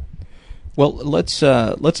 Well,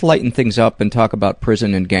 let's lighten things up and talk about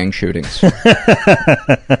prison and gang shootings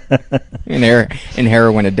and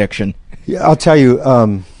heroin addiction. Yeah, I'll tell you.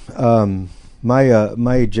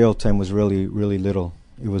 My jail time was really, really little.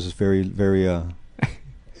 It was very, very.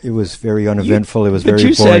 It was very uneventful. It was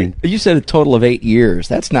very boring. You said a total of 8 years.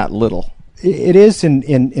 That's not little. It is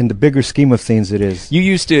in the bigger scheme of things. It is. You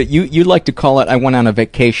used to you like to call it. I went on a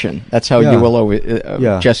vacation. That's how Yeah. you will always.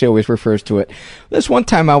 Yeah. Jesse always refers to it. This one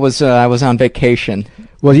time I was on vacation.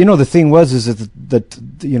 Well, you know, the thing is that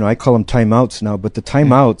you know, I call them timeouts now, but the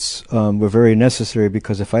timeouts were very necessary,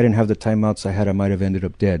 because if I didn't have the timeouts I had, I might have ended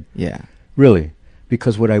up dead. Yeah. Really,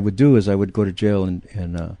 because what I would do is I would go to jail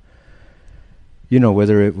and you know,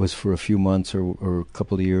 whether it was for a few months or a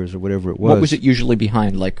couple of years or whatever it was. What was it usually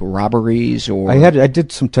behind? Like robberies or? I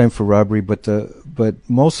did some time for robbery, but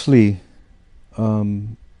mostly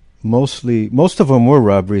most of them were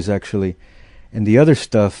robberies, actually, and the other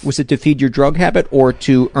stuff. Was it to feed your drug habit or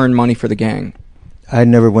to earn money for the gang? I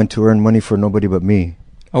never went to earn money for nobody but me.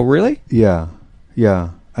 Oh, really? Yeah.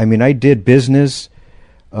 I mean, I did business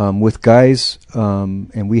with guys,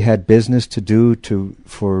 and we had business to do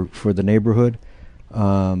for the neighborhood.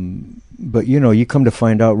 But you know, you come to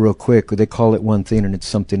find out real quick, they call it one thing and it's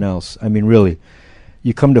something else. I mean, really,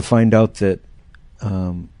 you come to find out that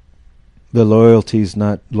the loyalty is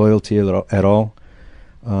not loyalty at all.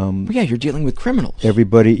 Well, yeah, you're dealing with criminals.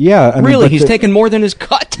 Everybody, yeah. I mean, Really, but he's taken more than his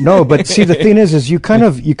cut. No, but see, the thing is you kind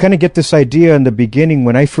of get this idea in the beginning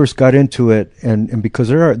when I first got into it, and because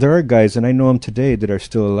there are guys, and I know them today that are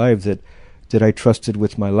still alive that I trusted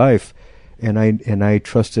with my life, and I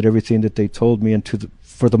trusted everything that they told me, and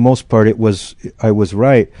for the most part I was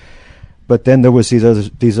right. But then there was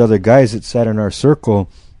these other guys that sat in our circle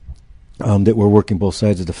that were working both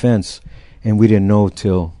sides of the fence, and we didn't know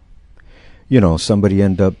till, you know, somebody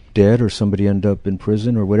end up dead or somebody end up in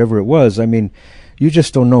prison or whatever it was. I mean, you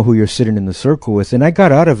just don't know who you're sitting in the circle with. And I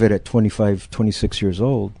got out of it at 25, 26 years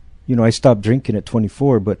old. You know, I stopped drinking at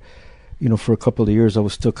 24, but, you know, for a couple of years I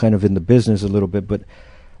was still kind of in the business a little bit. But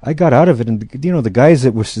I got out of it, and, you know, the guys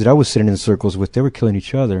that I was sitting in circles with, they were killing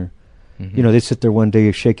each other. Mm-hmm. You know, they'd sit there one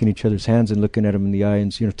day shaking each other's hands and looking at them in the eye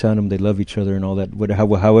and, you know, telling them they love each other and all that,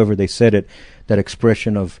 however they said it, that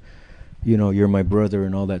expression of, you know, you're my brother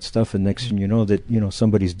and all that stuff, and next thing you know that, you know,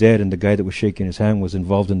 somebody's dead and the guy that was shaking his hand was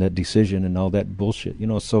involved in that decision and all that bullshit, you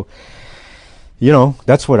know. So, you know,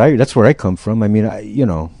 that's where I come from. I mean, you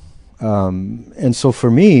know, and so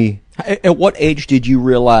for me, at what age did you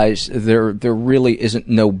realize there really isn't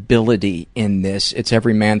nobility in this? It's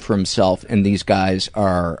every man for himself, and these guys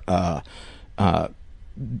are the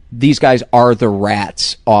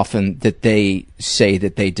rats often that they say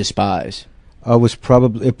that they despise. I was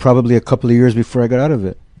probably a couple of years before I got out of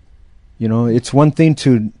it. You know, it's one thing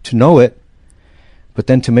to know it, but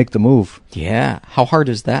then to make the move. Yeah, how hard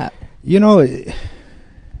is that? You know, a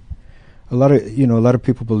lot of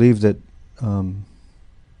people believe that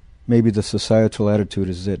maybe the societal attitude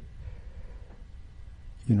is that,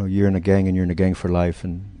 you know, you're in a gang and you're in a gang for life,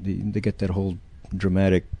 and they get that whole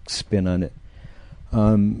dramatic spin on it.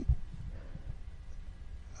 I'm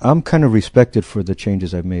kind of respected for the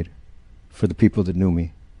changes I've made, for the people that knew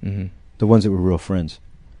me, the ones that were real friends,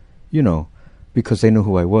 you know, because they knew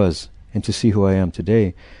who I was, and to see who I am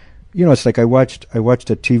today. You know, it's like I watched a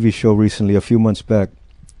TV show recently, a few months back,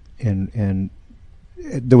 and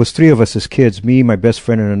there was 3 of us as kids, me, my best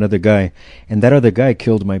friend, and another guy, and that other guy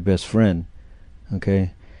killed my best friend,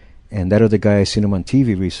 okay? And that other guy, I seen him on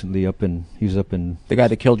TV recently, he was up in... The guy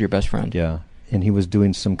that killed your best friend? Yeah, and he was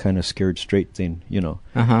doing some kind of scared straight thing, you know.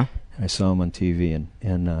 Uh-huh. I saw him on TV,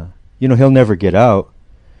 and you know, he'll never get out,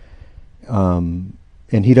 and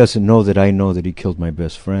he doesn't know that I know that he killed my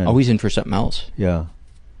best friend. Oh, he's in for something else. Yeah.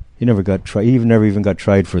 He never got tried. He never even got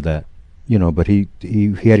tried for that, you know. But he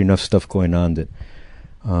had enough stuff going on that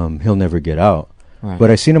he'll never get out. Right.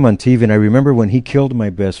 But I seen him on TV, and I remember when he killed my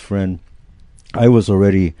best friend, I was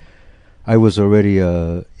already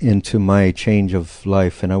into my change of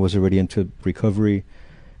life, and I was already into recovery,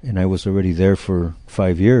 and I was already there for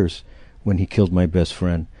 5 years when he killed my best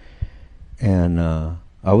friend, and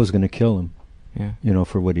I was going to kill him, you know,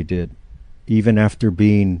 for what he did. Even after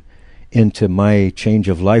being into my change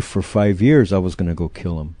of life for 5 years, I was going to go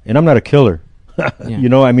kill him. And I'm not a killer. You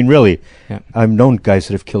know, I mean, really. Yeah. I've known guys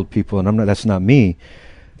that have killed people, and that's not me.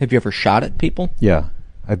 Have you ever shot at people? Yeah.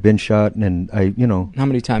 I've been shot, and you know. How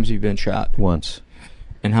many times have you been shot? Once.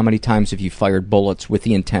 And how many times have you fired bullets with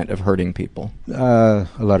the intent of hurting people? A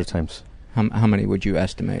lot of times. How many would you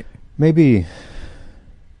estimate? Maybe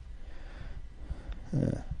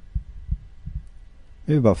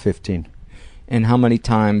about 15. And how many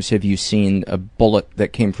times have you seen a bullet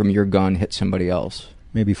that came from your gun hit somebody else?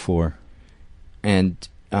 Maybe 4. And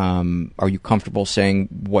are you comfortable saying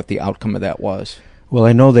what the outcome of that was? Well,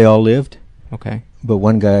 I know they all lived. Okay. But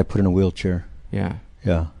one guy I put in a wheelchair. Yeah.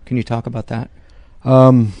 Yeah. Can you talk about that?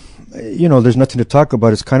 You know, there's nothing to talk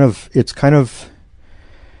about. It's kind of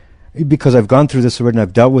because I've gone through this already and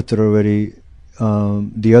I've dealt with it already.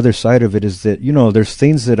 The other side of it is that, you know, there's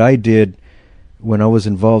things that I did when I was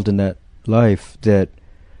involved in that life that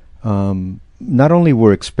not only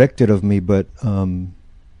were expected of me, but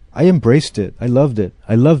I embraced it. I loved it.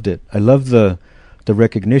 I loved the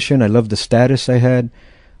recognition. I loved the status I had.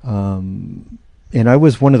 And I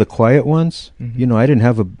was one of the quiet ones. You know,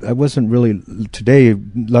 I wasn't really, today a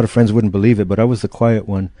lot of friends wouldn't believe it, but I was the quiet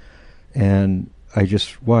one. And I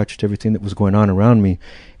just watched everything that was going on around me.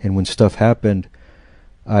 And when stuff happened,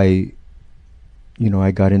 I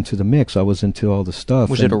got into the mix. I was into all the stuff.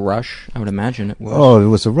 Was it a rush? I would imagine it was. Oh, it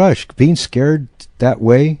was a rush. Being scared that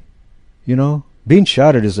way, you know, being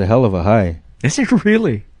shot at is a hell of a high. Is it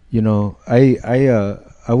really? You know, I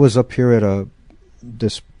was up here at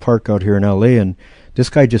this park out here in LA, and this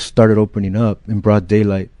guy just started opening up in broad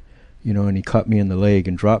daylight, you know, and he caught me in the leg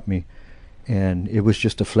and dropped me, and it was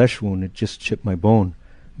just a flesh wound. It just chipped my bone,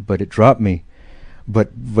 but it dropped me.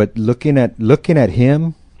 But looking at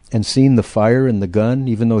him and seeing the fire in the gun,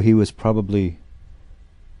 even though he was probably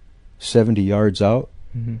 70 yards out,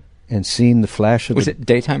 and seeing the flash of was it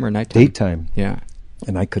daytime or nighttime? Daytime. Yeah.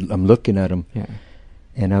 And I'm looking at him. Yeah.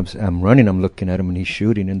 And I'm running, I'm looking at him, and he's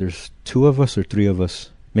shooting, and there's 2 of us or 3 of us,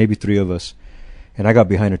 maybe 3 of us. And I got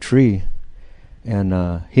behind a tree,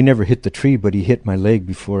 and he never hit the tree, but he hit my leg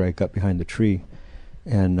before I got behind the tree.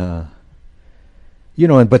 And you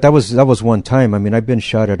know, but that was one time. I mean, I've been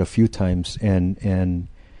shot at a few times, and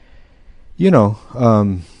you know,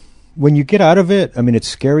 when you get out of it, I mean, it's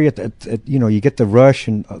scary. You know, you get the rush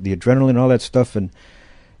and the adrenaline and all that stuff, and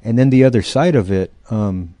then the other side of it,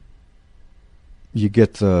 you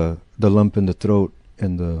get the lump in the throat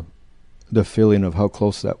and the feeling of how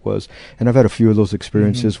close that was. And I've had a few of those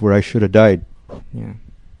experiences where I should have died. Yeah.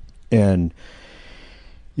 And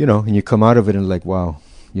you know, and you come out of it and like, wow,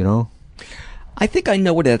 you know. I think I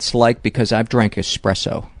know what it's like because I've drank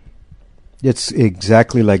espresso. It's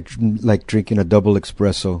exactly like drinking a double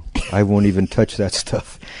espresso. I won't even touch that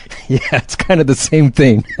stuff. Yeah, it's kind of the same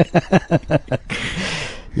thing.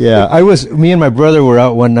 Yeah, me and my brother were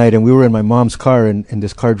out one night, and we were in my mom's car, and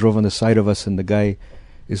this car drove on the side of us, and the guy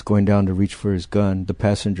is going down to reach for his gun, the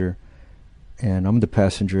passenger, and I'm the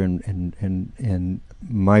passenger, and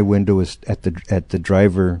my window is at the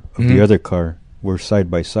driver of the other car. We're side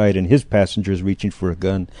by side, and his passenger is reaching for a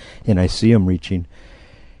gun, and I see him reaching,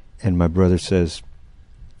 and my brother says,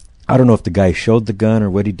 I don't know if the guy showed the gun or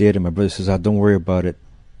what he did, and my brother says, "Oh, don't worry about it.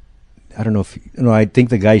 I don't know if, I think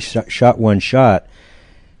the guy shot one shot."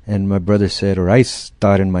 And my brother said, or I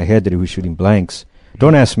thought in my head that he was shooting blanks.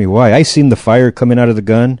 Don't ask me why. I seen the fire coming out of the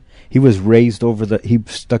gun. He was raised he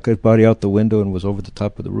stuck his body out the window and was over the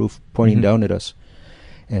top of the roof, pointing down at us,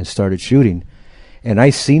 and started shooting. and I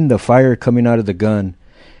seen the fire coming out of the gun,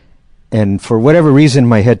 and for whatever reason,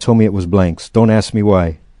 my head told me it was blanks. Don't ask me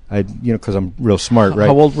why. Because I'm real smart, right?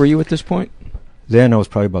 How old were you at this point? Then I was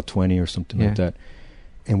probably about 20 or something Yeah. like that.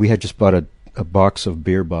 And we had just bought a box of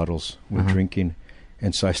beer bottles. We're drinking.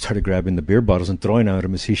 And so I started grabbing the beer bottles and throwing at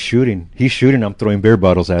him as he's shooting. He's shooting, I'm throwing beer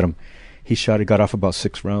bottles at him. He got off about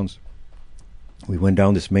 6 rounds. We went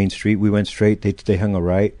down this main street. We went straight. They hung a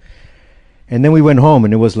right. And then we went home,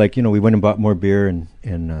 and it was like, we went and bought more beer and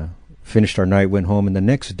finished our night, went home. And the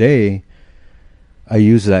next day, I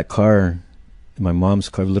used that car, my mom's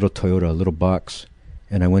car, a little Toyota, a little box.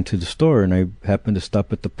 And I went to the store, and I happened to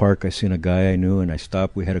stop at the park. I seen a guy I knew, and I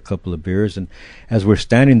stopped. We had a couple of beers. And as we're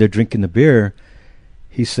standing there drinking the beer,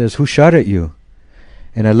 he says, "Who shot at you?"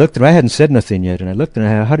 And I looked, and I hadn't said nothing yet. And I looked,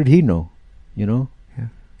 and how did he know? Yeah.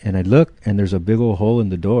 And I looked, and there's a big old hole in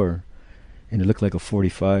the door, and it looked like a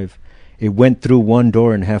 .45. It went through one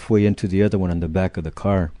door and halfway into the other one on the back of the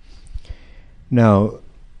car. Now,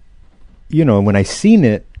 when I seen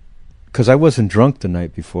it, because I wasn't drunk the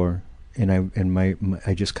night before, and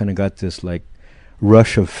I just kind of got this like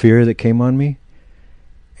rush of fear that came on me,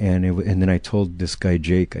 and then I told this guy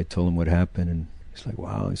Jake, I told him what happened, and he's like,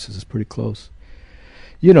 "Wow," he says, "it's pretty close."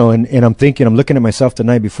 And I'm thinking, I'm looking at myself the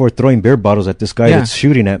night before throwing beer bottles at this guy that's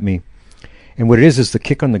shooting at me. And what it is the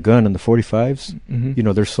kick on the gun on the 45s.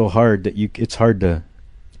 They're so hard that it's hard to.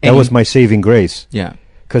 That was my saving grace. Yeah.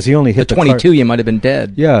 Because he only hit the 22, car. you might have been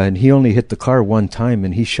dead. Yeah, and he only hit the car one time,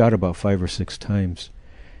 and he shot about 5 or 6 times.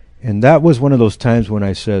 And that was one of those times when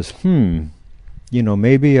I says,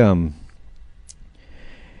 maybe, it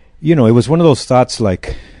was one of those thoughts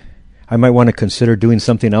like, I might want to consider doing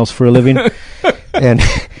something else for a living. and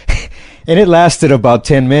it lasted about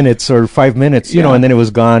 10 minutes or 5 minutes, and then it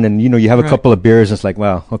was gone. And, you have a couple of beers, and it's like,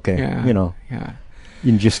 wow, okay, Yeah.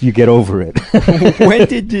 You get over it.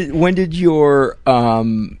 When did your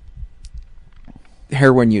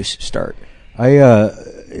heroin use start? I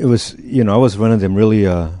was one of them really,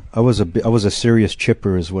 I was a serious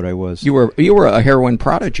chipper is what I was. You were a heroin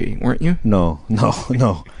prodigy, weren't you? No.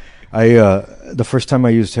 I the first time I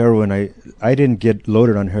used heroin, I didn't get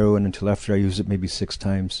loaded on heroin until after I used it maybe 6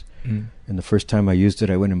 times. And the first time I used it,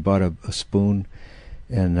 I went and bought a spoon,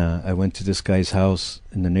 and I went to this guy's house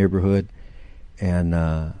in the neighborhood, and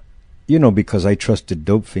because I trusted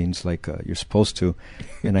dope fiends like you're supposed to,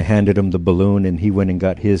 and I handed him the balloon, and he went and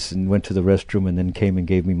got his and went to the restroom, and then came and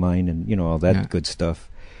gave me mine, and all that good stuff.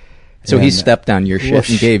 So he stepped on your shit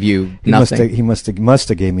and gave you nothing. He must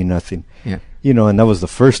have gave me nothing. Yeah. And that was the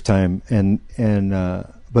first time,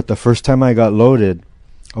 but the first time I got loaded,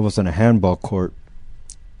 I was on a handball court,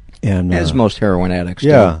 and as most heroin addicts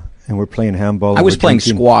do. And we're playing handball. I was playing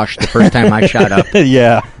squash the first time I shot up.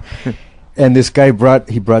 Yeah. And this guy brought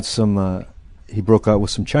some, he broke out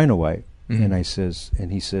with some China White, and he says,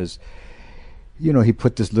 he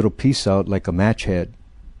put this little piece out like a match head,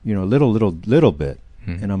 little bit,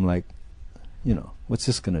 and I'm like, what's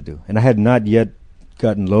this gonna do? And I had not yet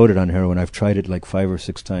gotten loaded on heroin. I've tried it like 5 or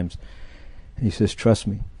 6 times, and he says, "Trust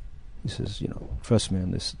me." He says, "Trust me on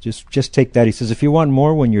this. Just take that." He says, "If you want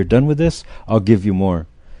more when you're done with this, I'll give you more."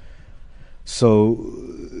 So,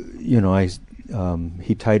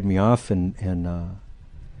 he tied me off and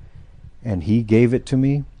he gave it to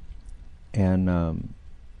me, and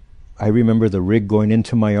I remember the rig going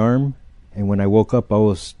into my arm, and when I woke up, I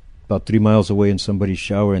was about 3 miles away in somebody's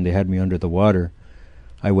shower, and they had me under the water.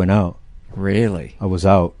 I went out. Really? I was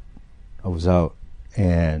out,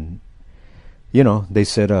 and they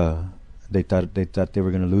said they thought they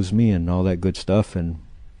were going to lose me and all that good stuff, and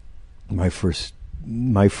my first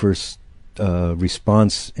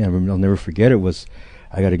response, and I'll never forget it, was,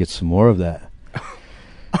 I got to get some more of that.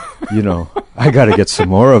 I got to get some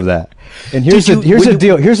more of that. And here's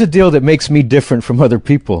a deal that makes me different from other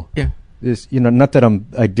people. Yeah. Is, not that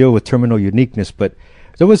I deal with terminal uniqueness, but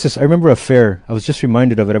there was this, I remember a fair, I was just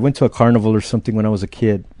reminded of it. I went to a carnival or something when I was a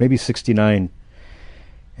kid, maybe 1969,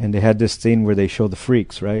 and they had this thing where they show the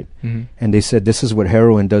freaks, right? And they said, this is what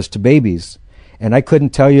heroin does to babies. And I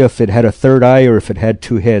couldn't tell you if it had a third eye or if it had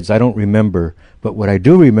 2 heads. I don't remember. But what I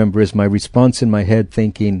do remember is my response in my head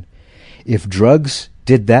thinking, if drugs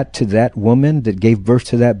did that to that woman that gave birth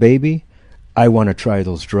to that baby, I want to try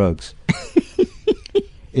those drugs.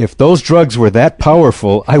 If those drugs were that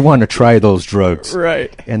powerful, I want to try those drugs.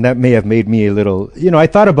 Right. And that may have made me a little, I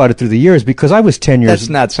thought about it through the years because I was 10 years. That's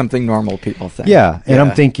not something normal people think. Yeah. And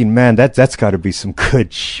I'm thinking, man, that's got to be some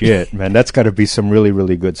good shit, man. That's got to be some really,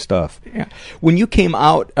 really good stuff. Yeah. When you came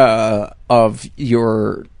out of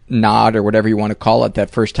your nod or whatever you want to call it,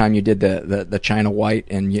 that first time you did the China White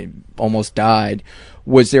and you almost died,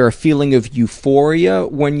 was there a feeling of euphoria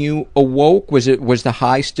when you awoke? Was the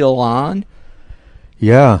high still on?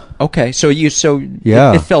 Yeah. Okay,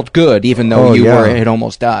 yeah. it felt good even though had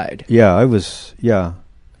almost died. Yeah, it was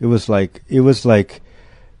like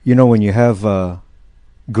when you have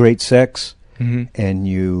great sex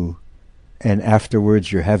and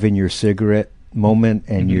afterwards you're having your cigarette moment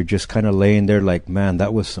and you're just kind of laying there like, man,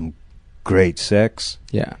 that was some great sex.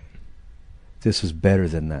 Yeah. This is better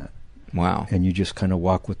than that. Wow. And you just kind of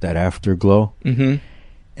walk with that afterglow. Mm-hmm.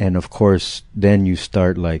 And of course, then you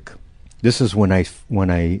start like, this is when I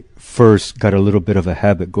first got a little bit of a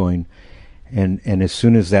habit going, and as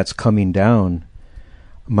soon as that's coming down,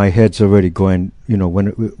 my head's already going,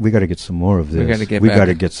 when we got to get some more of this. We got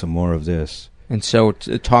to get some more of this. And so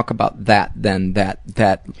to talk about that then,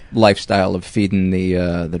 that lifestyle of feeding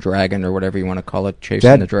the dragon or whatever you want to call it,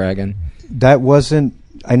 chasing the dragon. That wasn't,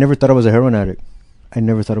 I never thought I was a heroin addict.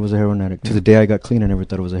 To the day I got clean, I never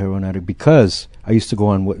thought I was a heroin addict because I used to go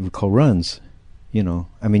on what we call runs.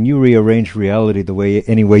 You rearrange reality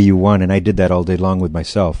any way you want, and I did that all day long with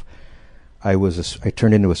myself. I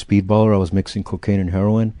turned into a speedballer. I was mixing cocaine and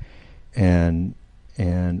heroin, and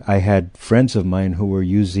I had friends of mine who were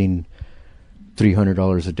using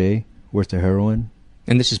 $300 a day worth of heroin.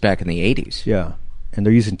 And this is back in the 80s. Yeah, and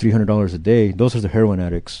they're using $300 a day. Those are the heroin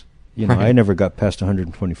addicts. Right. I never got past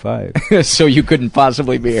 125. So you couldn't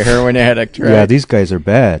possibly be a heroin addict, right? Yeah, these guys are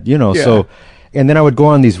bad, Yeah. So, and then I would go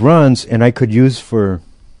on these runs, and I could use for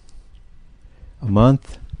a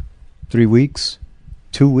month, 3 weeks,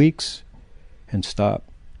 2 weeks, and stop,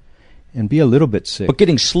 and be a little bit sick. But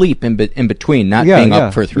getting sleep in between, not being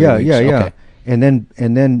up for 3 weeks. Yeah. Okay. And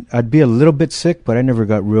then I'd be a little bit sick, but I never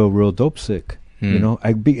got real dope sick.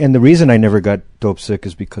 And the reason I never got dope sick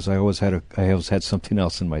is because I always had something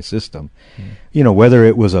else in my system. Whether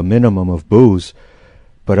it was a minimum of booze,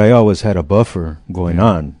 but I always had a buffer going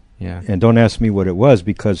on. Yeah. And don't ask me what it was,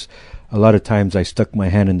 because a lot of times I stuck my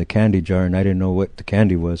hand in the candy jar and I didn't know what the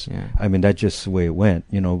candy was. Yeah. I mean, that's just the way it went,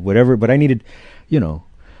 whatever. But I needed,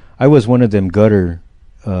 I was one of them gutter,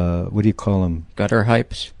 what do you call them? Gutter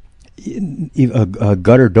hypes? A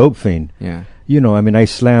gutter dope fiend. Yeah. I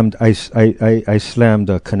slammed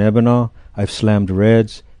cannabinol, I've slammed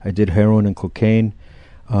Reds, I did heroin and cocaine,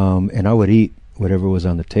 and I would eat whatever was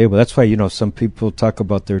on the table. That's why, some people talk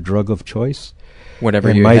about their drug of choice. Whatever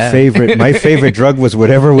and you my had. my favorite drug was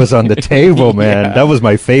whatever was on the table, man. Yeah. That was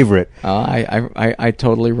my favorite. I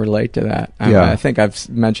totally relate to that. I think I've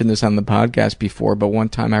mentioned this on the podcast before, but one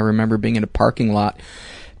time I remember being in a parking lot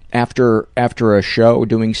after a show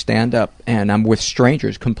doing stand-up, and I'm with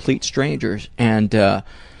strangers, complete strangers, and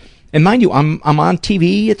mind you, I'm on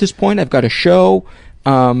TV at this point. I've got a show.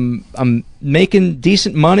 I'm making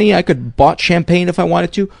decent money. I could bought champagne if I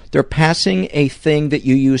wanted to. They're passing a thing that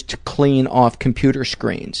you use to clean off computer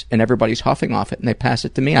screens, and everybody's huffing off it, and they pass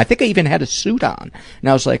it to me. I think I even had a suit on, and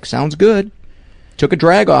I was like, sounds good. Took a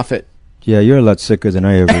drag off it. Yeah, you're a lot sicker than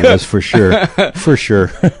I ever was, for sure. For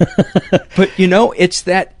sure. But, it's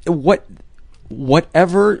that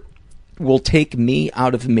whatever will take me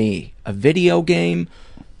out of me. A video game,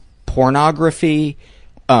 pornography,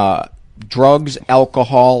 drugs,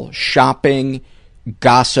 alcohol, shopping,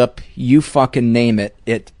 gossip, you fucking name it.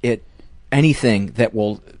 It anything that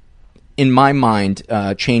will, in my mind,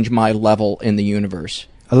 change my level in the universe.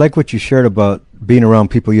 I like what you shared about being around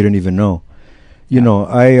people you didn't even know.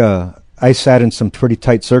 I sat in some pretty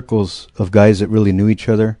tight circles of guys that really knew each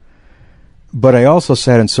other, but I also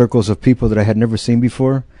sat in circles of people that I had never seen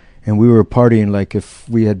before, and we were partying like if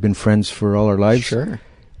we had been friends for all our lives. Sure.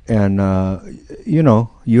 And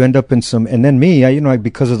you end up in some, and then me,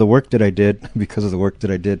 because of the work that I did, I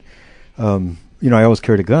always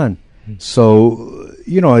carried a gun. So,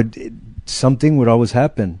 something would always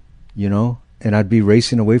happen, and I'd be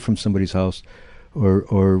racing away from somebody's house,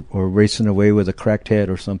 or racing away with a cracked head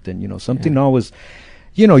or something, something always,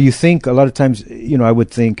 you think a lot of times, I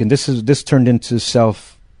would think, and this turned into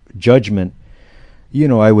self-judgment,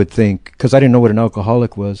 I would think, because I didn't know what an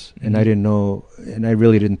alcoholic was, and I didn't know, and I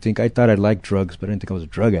really didn't think, I thought I liked drugs, but I didn't think I was a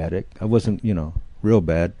drug addict. I wasn't, real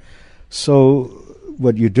bad. So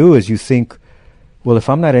what you do is you think, well, if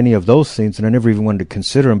I'm not any of those things, and I never even wanted to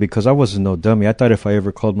consider them because I wasn't no dummy. I thought if I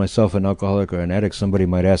ever called myself an alcoholic or an addict, somebody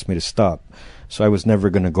might ask me to stop. So I was never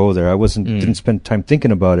going to go there. I didn't spend time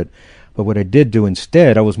thinking about it. But what I did do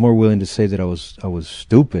instead, I was more willing to say that I was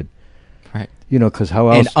stupid. Right. Because how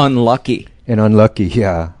else? And unlucky.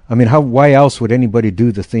 Yeah. I mean, why else would anybody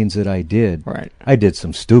do the things that I did? Right. I did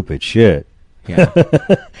some stupid shit. Yeah.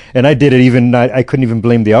 And I did it I couldn't even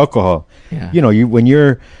blame the alcohol. Yeah. When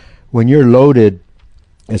you're when you're loaded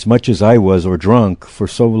as much as I was, or drunk for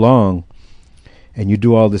so long, and you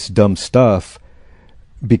do all this dumb stuff,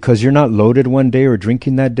 because you're not loaded one day or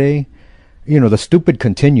drinking that day, the stupid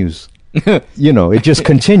continues. It just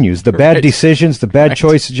continues. The bad decisions, the bad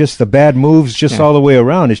choices, just the bad moves, just all the way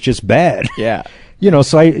around. It's just bad. Yeah.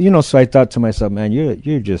 So I thought to myself, man,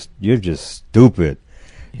 you're just stupid.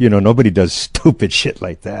 Nobody does stupid shit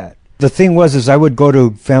like that. The thing is I would go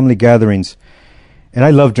to family gatherings, and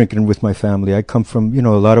I love drinking with my family. I come from,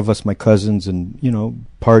 a lot of us, my cousins, and,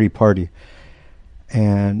 party.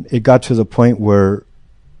 And it got to the point where,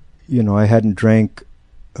 I hadn't drank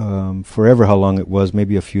forever, how long it was,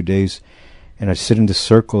 maybe a few days. And I'd sit in the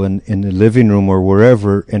circle in the living room or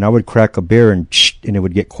wherever, and I would crack a beer and it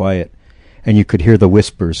would get quiet. And you could hear the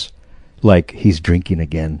whispers, like, he's drinking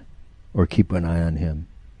again, or keep an eye on him,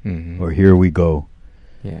 or here we go.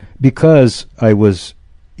 Yeah. Because I was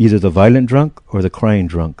either the violent drunk or the crying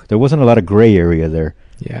drunk. There wasn't a lot of gray area there.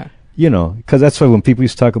 Yeah. Because that's why when people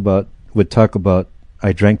would talk about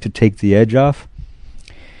I drank to take the edge off,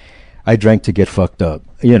 I drank to get fucked up.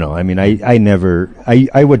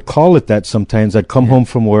 I would call it that sometimes. I'd come home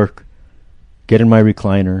from work, get in my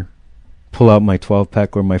recliner, pull out my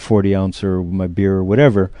 12-pack or my 40-ounce or my beer or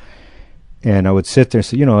whatever, and I would sit there and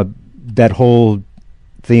say, that whole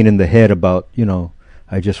thing in the head about,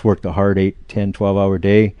 I just worked a hard 8, 10, 12-hour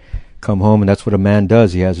day, come home, and that's what a man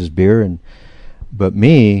does. He has his beer. But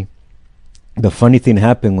me, the funny thing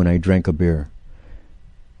happened when I drank a beer.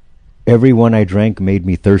 Every one I drank made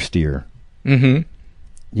me thirstier. Mm-hmm.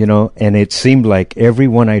 And it seemed like every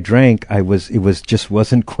one I drank, just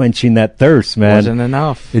wasn't quenching that thirst, man. Wasn't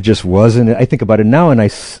enough. It just wasn't. I think about it now, and I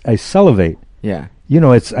salivate. Yeah.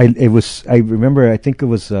 I remember, I think it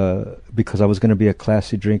was because I was going to be a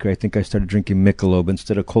classy drinker. I think I started drinking Michelob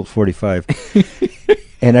instead of Colt 45.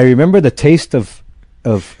 And I remember the taste of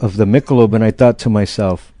the Michelob, and I thought to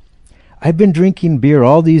myself, I've been drinking beer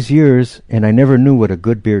all these years, and I never knew what a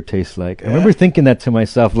good beer tastes like. I remember thinking that to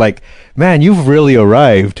myself, like, man, you've really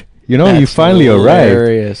arrived. You finally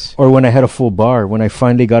hilarious. arrived. Or when I had a full bar, when I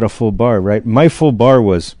finally got a full bar, right? My full bar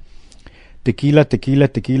was tequila, tequila,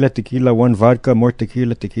 tequila, tequila, one vodka, more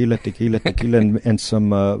tequila, tequila, tequila, tequila, and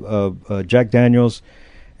some Jack Daniels,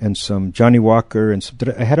 and some Johnny Walker, and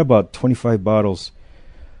I had about 25 bottles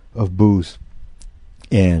of booze,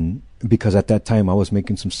 and because at that time I was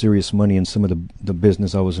making some serious money in some of the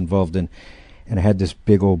business I was involved in, and I had this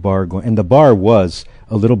big old bar going, and the bar was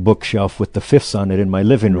a little bookshelf with the fifths on it in my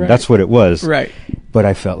living room. Right. That's what it was. Right. But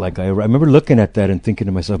I felt like I remember looking at that and thinking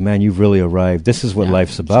to myself, man, you've really arrived. This is what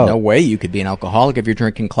life's about. There's no way you could be an alcoholic if you're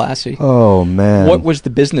drinking classy. Oh, man. What was the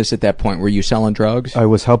business at that point? Were you selling drugs? I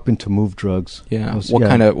was helping to move drugs. Yeah.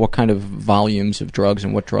 What kind of volumes of drugs,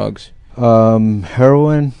 and what drugs?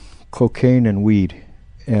 Heroin, cocaine, and weed.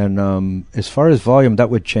 And as far as volume, that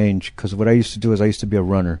would change, because what I used to do is I used to be a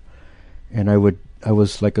runner, and I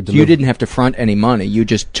was like a you didn't have to front any money. You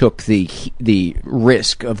just took the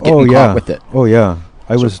risk of getting caught with it. Oh, yeah.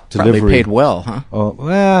 I was delivering. Probably paid well, huh? Oh,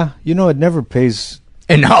 well, it never pays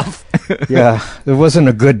enough. Yeah, there wasn't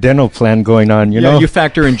a good dental plan going on, you know? You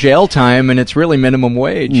factor in jail time, and it's really minimum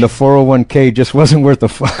wage. And the 401k just wasn't worth the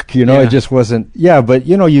fuck, It just wasn't. Yeah, but,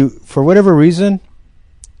 for whatever reason,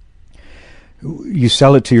 you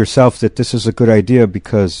sell it to yourself that this is a good idea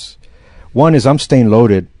because, one is I'm staying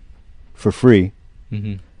loaded for free.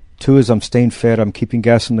 Mm-hmm. Two is I'm staying fed. I'm keeping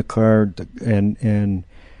gas in the car, and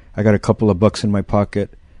I got a couple of bucks in my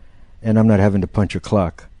pocket, and I'm not having to punch a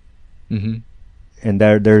clock. Mm-hmm. And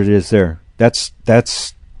there it is. There. That's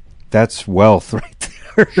wealth right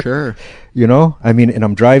there. Sure. And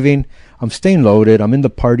I'm driving. I'm staying loaded. I'm in the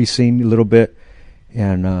party scene a little bit,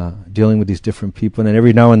 and dealing with these different people. And then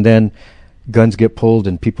every now and then, guns get pulled,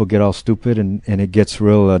 and people get all stupid, and it gets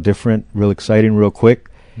real different, real exciting, real quick.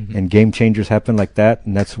 Mm-hmm. And game changers happen like that,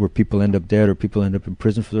 and that's where people end up dead or people end up in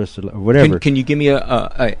prison for the rest of their life, or whatever. Can you give me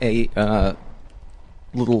a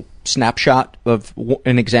little snapshot of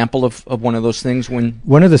an example of one of those things?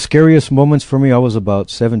 One of the scariest moments for me, I was about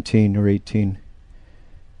 17 or 18,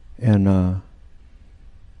 and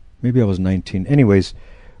maybe I was 19. Anyways,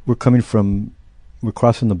 we're crossing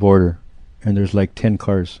the border, and there's like 10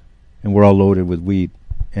 cars, and we're all loaded with weed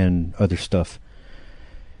and other stuff.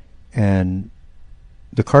 And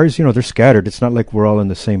the cars, they're scattered. It's not like we're all in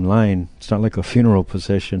the same line. It's not like a funeral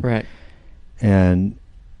procession. Right. And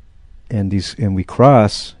we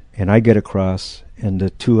cross, and I get across, and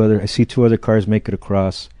I see two other cars make it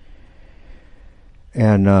across.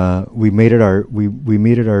 And we meet at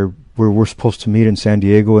where we're supposed to meet in San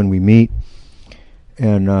Diego, and we meet,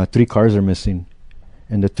 and 3 cars are missing.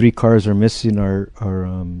 And the 3 cars are missing are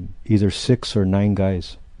either 6 or 9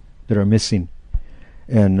 guys. that are missing.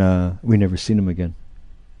 And we never seen them again.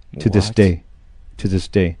 To this day.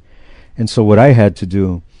 And so what I had to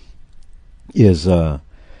do is,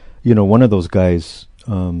 one of those guys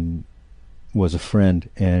was a friend,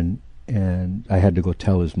 and I had to go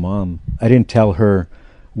tell his mom. I didn't tell her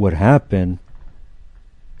what happened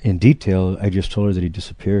in detail. I just told her that he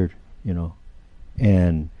disappeared,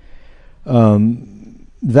 and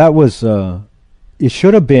that was it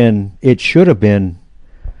should have been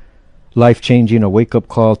life-changing, a wake-up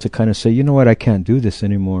call to kind of say, you know what, I can't do this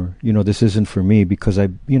anymore. This isn't for me, because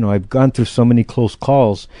I've gone through so many close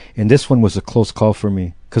calls, and this one was a close call for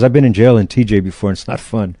me, because I've been in jail in TJ before, and it's not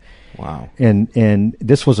fun. Wow. And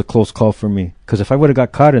this was a close call for me, because if I would have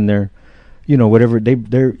got caught in there, whatever,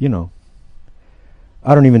 they're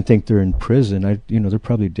I don't even think they're in prison. They're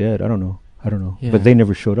probably dead. I don't know. Yeah. But they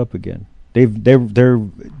never showed up again. They've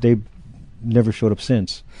never showed up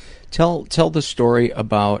since. Tell the story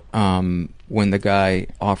about when the guy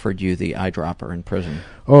offered you the eyedropper in prison.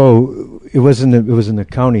 Oh, it was in the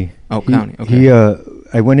county. Oh, county. Okay.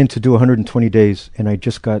 I went in to do 120 days, and I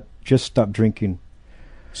just stopped drinking.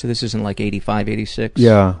 So this isn't like 85, 86?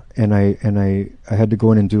 Yeah, and I had to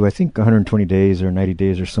go in and do, I think, 120 days or 90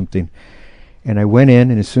 days or something. And I went in,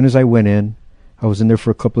 and as soon as I went in, I was in there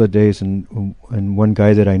for a couple of days, and one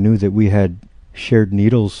guy that I knew that we had shared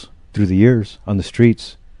needles through the years on the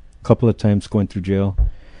streets, a couple of times going through jail.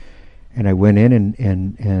 And I went in,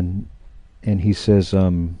 and he says,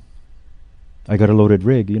 I got a loaded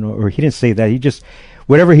rig, or he didn't say that. He just,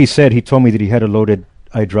 whatever he said, he told me that he had a loaded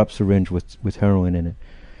eye drop syringe with heroin in it.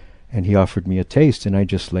 And he offered me a taste, and I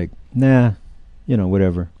just nah,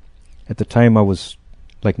 whatever. At the time, I was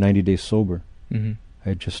like 90 days sober. Mm-hmm. I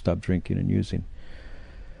had just stopped drinking and using.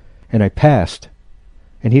 And I passed.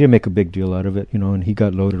 And he didn't make a big deal out of it, and he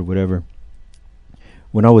got loaded or whatever.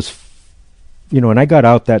 When I was, and I got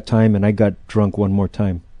out that time, and I got drunk one more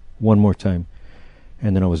time,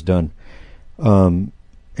 and then I was done. And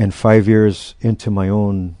 5 years into my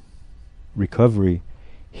own recovery,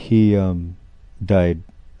 he died.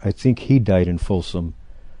 I think he died in Folsom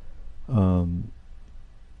from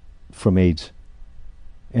AIDS.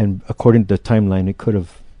 And according to the timeline, it could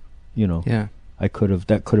have, Yeah. That could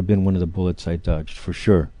have been one of the bullets I dodged, for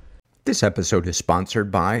sure. This episode is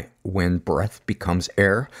sponsored by When Breath Becomes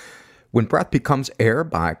Air. When Breath Becomes Air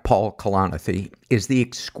by Paul Kalanithi is the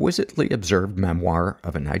exquisitely observed memoir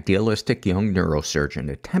of an idealistic young neurosurgeon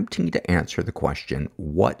attempting to answer the question,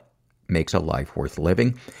 what makes a life worth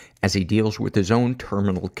living, as he deals with his own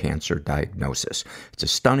terminal cancer diagnosis. It's a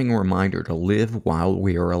stunning reminder to live while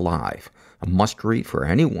we are alive. A must-read for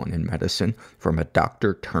anyone in medicine, from a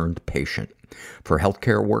doctor-turned-patient. For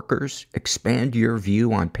healthcare workers, expand your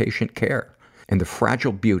view on patient care and the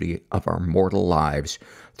fragile beauty of our mortal lives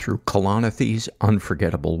through Kalanithi's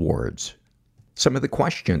unforgettable words. Some of the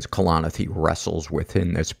questions Kalanithi wrestles with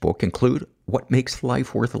in this book include, what makes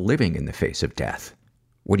life worth living in the face of death?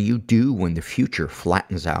 What do you do when the future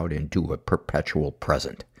flattens out into a perpetual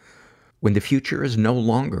present? When the future is no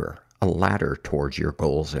longer a ladder towards your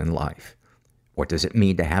goals in life? What does it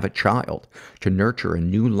mean to have a child, to nurture a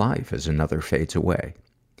new life as another fades away?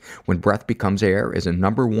 When Breath Becomes Air is a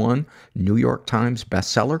 #1 New York Times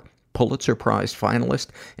bestseller, Pulitzer Prize finalist,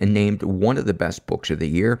 and named one of the best books of the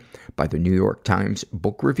year by the New York Times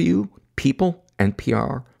Book Review, People,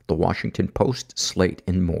 NPR, The Washington Post, Slate,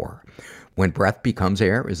 and more. When Breath Becomes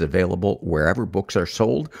Air is available wherever books are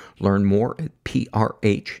sold. Learn more at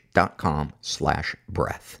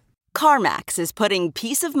prh.com/breath. CarMax is putting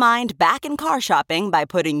peace of mind back in car shopping by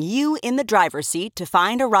putting you in the driver's seat to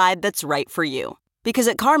find a ride that's right for you. Because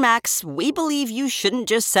at CarMax, we believe you shouldn't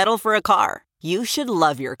just settle for a car. You should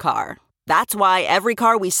love your car. That's why every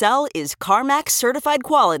car we sell is CarMax certified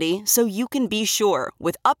quality, so you can be sure,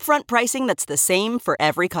 with upfront pricing that's the same for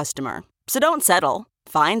every customer. So don't settle.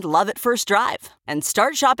 Find love at first drive and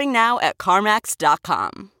start shopping now at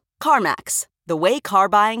CarMax.com. CarMax, the way car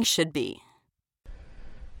buying should be.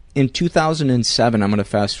 In 2007, I'm going to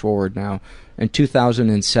fast forward now. In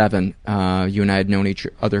 2007, you and I had known each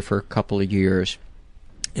other for a couple of years,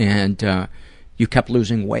 and you kept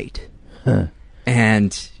losing weight. Huh.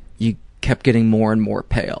 And you kept getting more and more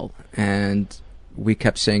pale. And we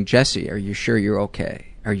kept saying, Jesse, are you sure you're okay?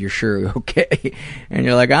 Are you sure you're okay? And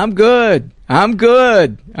you're like, I'm good. I'm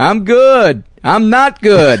good. I'm good. I'm not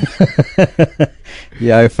good.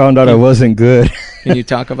 Yeah, I found out I wasn't good. Can you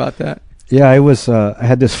talk about that? Yeah, I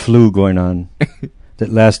had this flu going on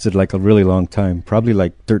that lasted like a really long time, probably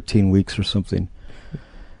like 13 weeks or something.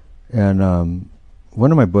 And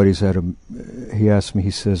one of my buddies he asked me,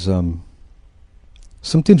 he says,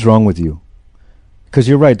 something's wrong with you. Because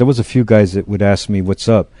you're right, there was a few guys that would ask me, what's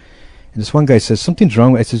up? And this one guy says, something's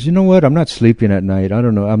wrong. I says, you know what? I'm not sleeping at night. I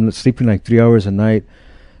don't know. I'm sleeping like 3 hours a night,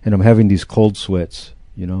 and I'm having these cold sweats,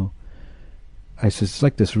 you know. I says, it's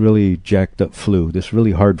like this really jacked up flu, this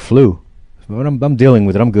really hard flu. But I'm dealing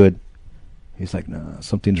with it. I'm good. He's like, nah,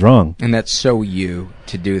 something's wrong. And that's so you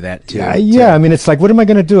to do that too. Yeah. I mean, it's like, what am I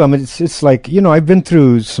going to do? I mean, it's like, you know, I've been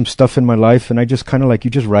through some stuff in my life, and I just kind of like,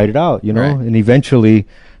 you just write it out, you know. Right. And eventually,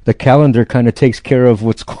 the calendar kind of takes care of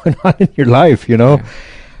what's going on in your life, you know. Yeah.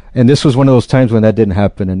 And this was one of those times when that didn't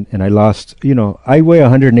happen, and I lost, you know, I weigh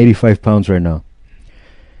 185 pounds right now.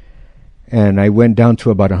 And I went down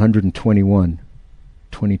to about 121,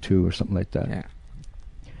 22 or something like that. Yeah.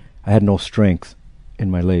 I had no strength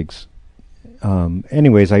in my legs.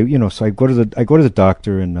 Anyways, so I go to the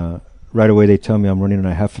doctor, and right away they tell me I'm running on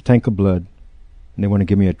a half a tank of blood, and they want to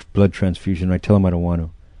give me a blood transfusion. I tell them I don't want to,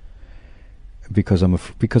 because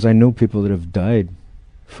I know people that have died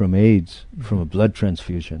from AIDS, from a blood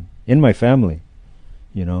transfusion in my family,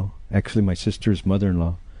 you know, actually my sister's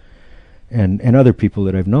mother-in-law, and other people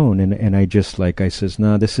that I've known, and I just I says,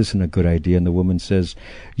 nah, this isn't a good idea. And the woman says,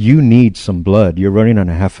 you need some blood. You're running on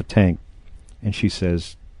a half a tank. And she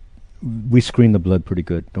says, we screen the blood pretty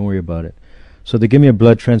good. Don't worry about it. So they give me a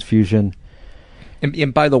blood transfusion.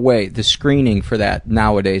 And by the way, the screening for that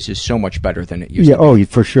nowadays is so much better than it used to be. Oh,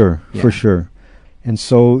 for sure, for sure. And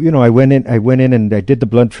so, you know, I went in and I did the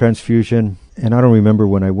blood transfusion, and I don't remember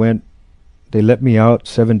when I went. They let me out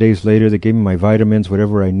 7 days later. They gave me my vitamins,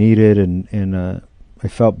 whatever I needed, and I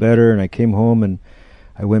felt better, and I came home, and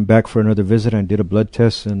I went back for another visit, and I did a blood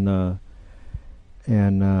test, and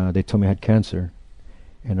they told me I had cancer,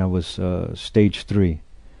 and I was stage 3,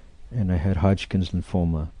 and I had Hodgkin's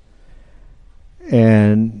lymphoma.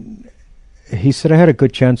 And he said I had a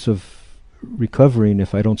good chance of recovering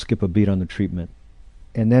if I don't skip a beat on the treatment.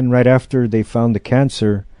 And then right after they found the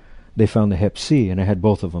cancer, they found the Hep C, and I had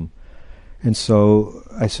both of them. And so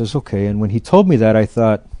I says, okay. And when he told me that, I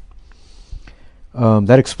thought,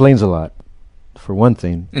 that explains a lot, for one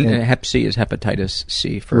thing. And Hep C is hepatitis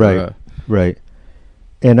C. Right.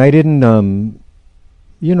 And I didn't,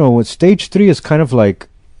 you know, stage 3 is kind of like,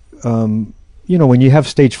 you know, when you have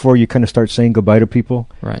stage 4, you kind of start saying goodbye to people.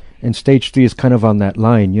 Right. And stage 3 is kind of on that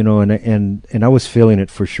line, you know, and I was feeling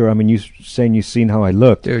it for sure. I mean, you saying you seen how I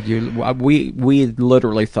looked. Dude, we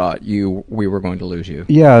literally thought we were going to lose you.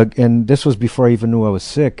 Yeah, and this was before I even knew I was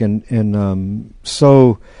sick. And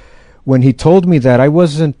so when he told me that, I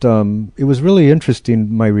wasn't, it was really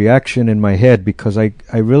interesting, my reaction in my head, because I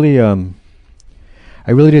really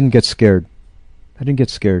didn't get scared. I didn't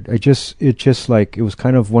get scared. It was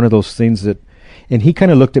kind of one of those things that, and he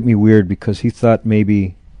kind of looked at me weird because he thought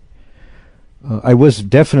maybe, I was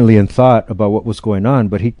definitely in thought about what was going on,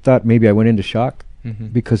 but he thought maybe I went into shock,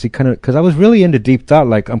 because because I was really into deep thought,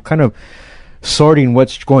 like I'm kind of sorting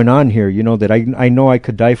what's going on here, you know, that I know I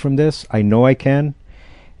could die from this, I know I can,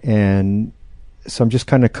 and so I'm just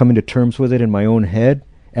kind of coming to terms with it in my own head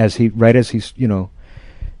as he's, you know,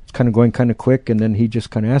 it's kind of going kind of quick, and then he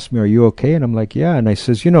just kind of asked me, are you okay? And I'm like, yeah. And I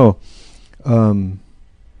says, you know,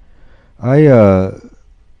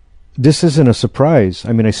 this isn't a surprise.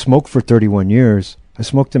 I mean, I smoked for 31 years. I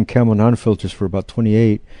smoked them Camel non-filters for about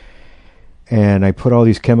 28, and I put all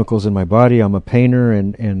these chemicals in my body. I'm a painter,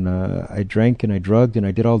 and I drank and I drugged and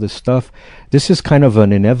I did all this stuff. This is kind of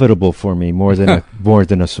an inevitable for me, more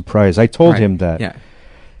than a surprise. I told him that, yeah.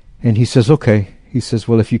 And he says, okay. He says,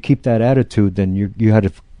 well, if you keep that attitude, then you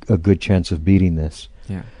had a good chance of beating this.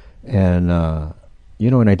 Yeah. And you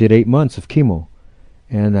know, and I did 8 months of chemo.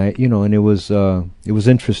 And and it was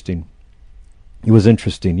interesting. It was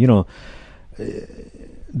interesting. You know,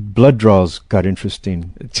 blood draws got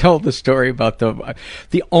interesting. Tell the story about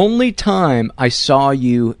the only time I saw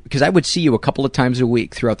you, because I would see you a couple of times a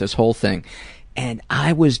week throughout this whole thing, and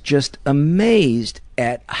I was just amazed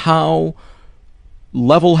at how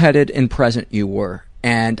level-headed and present you were,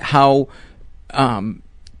 and how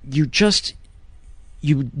you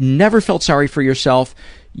never felt sorry for yourself.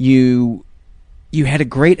 You had a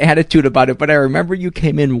great attitude about it, but I remember you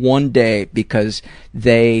came in one day because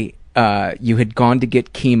you had gone to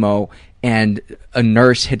get chemo, and a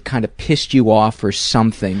nurse had kind of pissed you off or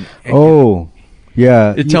something. Oh,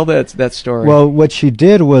 yeah. Tell that story. Well, what she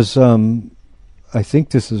did was, I think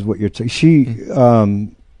this is what you're saying. She, they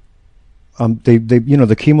you know,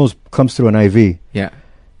 the chemo comes through an IV. Yeah.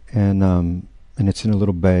 And it's in a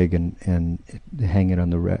little bag, and they hang it on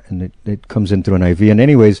the and it comes in through an IV. And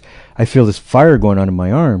anyways, I feel this fire going on in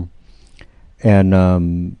my arm, and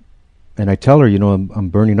I tell her, you know, I'm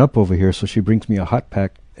burning up over here. So she brings me a hot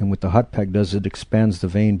pack, and what the hot pack does, it expands the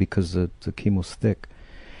vein because the chemo's thick,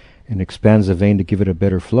 and expands the vein to give it a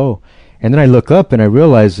better flow. And then I look up and I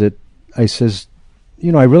realize that I says,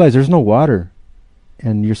 I realize there's no water,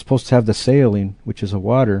 and you're supposed to have the saline, which is a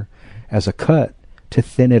water, as a cut to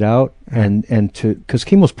thin it out, and to, because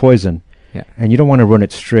chemo's poison, and you don't want to run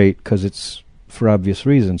it straight because it's for obvious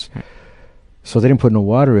reasons. So they didn't put no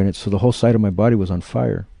water in it, so the whole side of my body was on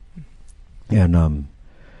fire. And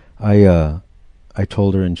I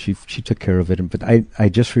told her, and she took care of it. But I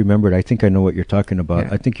just remembered. I think I know what you're talking about.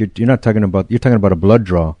 Yeah. I think you're not talking about. You're talking about a blood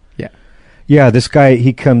draw. Yeah. Yeah. This guy,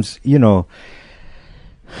 he comes.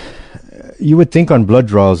 You would think on blood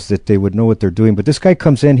draws that they would know what they're doing, but this guy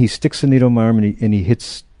comes in. He sticks a needle in my arm, and he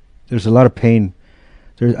hits. There's a lot of pain.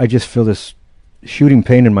 I just feel this shooting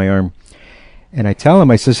pain in my arm, and I tell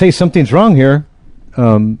him. I says, "Hey, something's wrong here.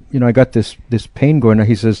 I got this pain going on."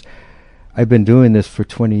 He says, "I've been doing this for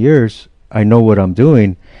 20 years. I know what I'm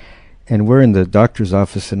doing." And we're in the doctor's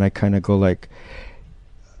office, and I kind of go like,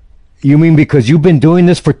 "You mean because you've been doing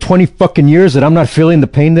this for 20 fucking years that I'm not feeling the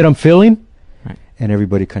pain that I'm feeling?" Right. And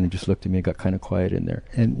everybody kind of just looked at me and got kind of quiet in there.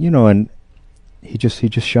 And, and he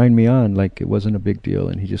just shined me on like it wasn't a big deal.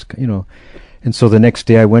 And he just, and so the next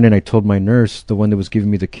day I went and I told my nurse, the one that was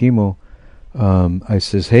giving me the chemo, I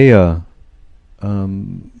says, "Hey,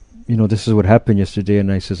 this is what happened yesterday."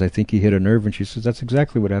 And I says, "I think he hit a nerve." And she says, "That's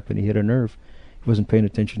exactly what happened. He hit a nerve. He wasn't paying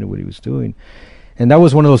attention to what he was doing." And that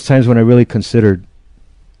was one of those times when I really considered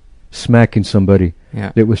smacking somebody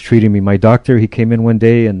that was treating me. My doctor, he came in one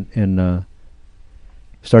day and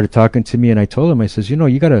started talking to me, and I told him, I says,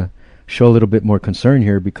 "You got to show a little bit more concern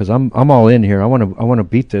here, because I'm all in here. I want to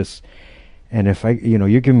beat this. And if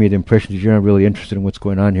you're giving me the impression that you're not really interested in what's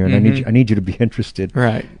going on here, and I need you to be interested."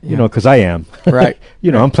 Right. Because I am. Right.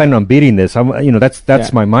 I'm planning on beating this.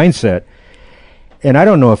 That's my mindset. And I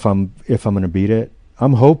don't know if I'm going to beat it.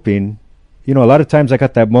 I'm hoping. A lot of times I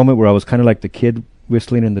got that moment where I was kind of like the kid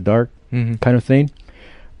whistling in the dark kind of thing.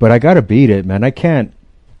 But I got to beat it, man. I can't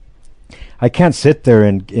sit there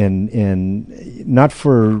and not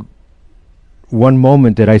for one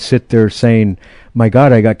moment did I sit there saying, "My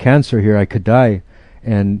God, I got cancer here. I could die,"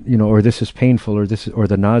 and or this is painful, or this, or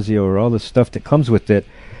the nausea, or all the stuff that comes with it.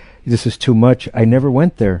 This is too much. I never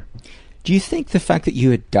went there. Do you think the fact that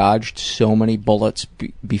you had dodged so many bullets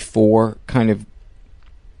before kind of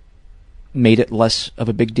made it less of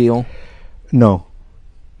a big deal? No.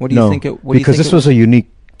 What do you think? Because this was a unique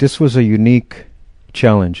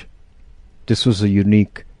challenge. This was a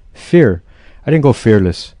unique fear. I didn't go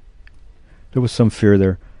fearless. There was some fear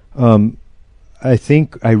there. I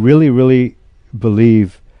think I really, really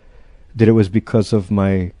believe that it was because of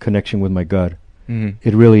my connection with my God.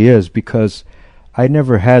 It really is, because I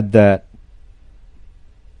never had that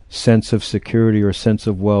sense of security or sense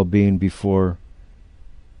of well-being before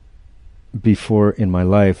in my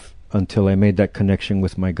life, until I made that connection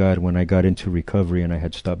with my God when I got into recovery and I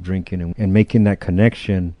had stopped drinking. And making that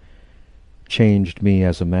connection changed me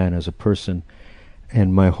as a man, as a person.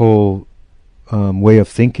 And my whole way of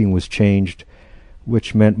thinking was changed,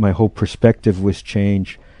 which meant my whole perspective was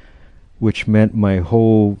changed, which meant my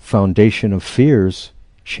whole foundation of fears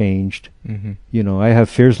changed. I have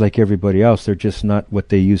fears like everybody else. They're just not what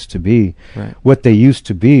they used to be. Right. What they used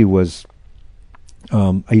to be was,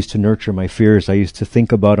 I used to nurture my fears. I used to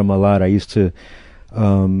think about them a lot. I used to,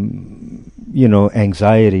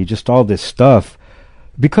 anxiety, just all this stuff,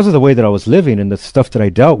 because of the way that I was living and the stuff that I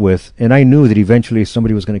dealt with. And I knew that eventually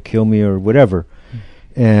somebody was going to kill me or whatever.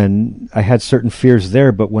 And I had certain fears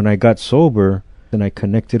there. But when I got sober and I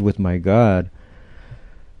connected with my God,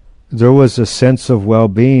 there was a sense of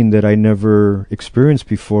well-being that I never experienced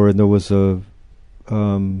before. And there was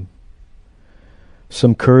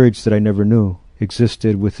some courage that I never knew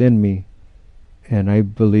existed within me. And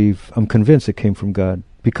I'm convinced it came from God,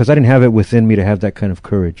 because I didn't have it within me to have that kind of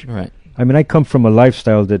courage. Right. I mean, I come from a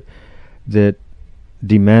lifestyle that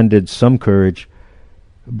demanded some courage,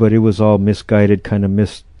 but it was all misguided, kind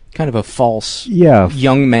of a false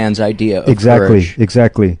young man's idea of courage.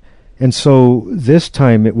 Exactly. And so this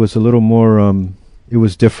time it was a little more, it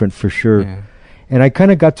was different for sure. Yeah. And I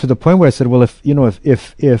kind of got to the point where I said, well,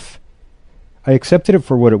 if I accepted it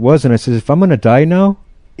for what it was, and I said, if I'm going to die now,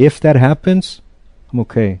 if that happens, I'm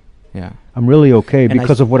okay. Yeah. I'm really okay,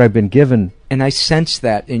 because of what I've been given. And I sense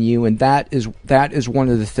that in you, and that is one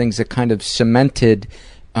of the things that kind of cemented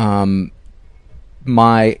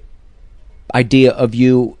my idea of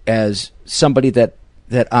you as somebody that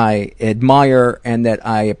I admire and that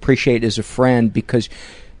I appreciate as a friend, because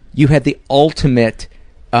you had the ultimate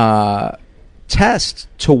test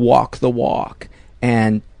to walk the walk,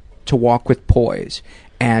 and to walk with poise,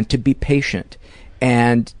 and to be patient,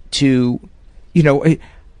 and to,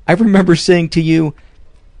 I remember saying to you,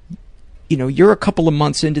 you're a couple of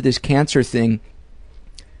months into this cancer thing.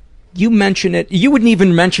 you mention it. You wouldn't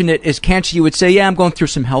even mention it as cancer. You would say, yeah, I'm going through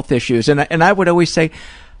some health issues. And I would always say,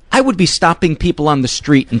 I would be stopping people on the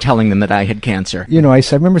street and telling them that I had cancer. You know, I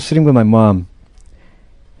remember sitting with my mom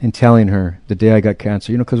and telling her the day I got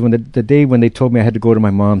cancer, you know, because when the day when they told me I had to go to my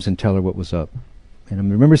mom's and tell her what was up. And I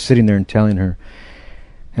remember sitting there and telling her,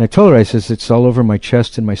 and I told her, I says, it's all over my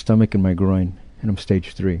chest and my stomach and my groin, and I'm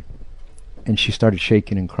stage 3. And she started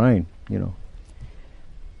shaking and crying, you know.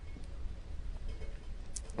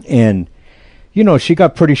 And, you know, she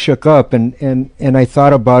got pretty shook up, and I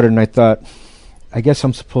thought about it, and I thought, I guess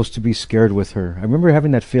I'm supposed to be scared with her. I remember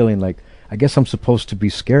having that feeling like, I guess I'm supposed to be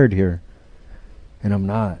scared here. And I'm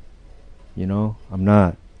not. You know, I'm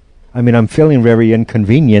not. I mean, I'm feeling very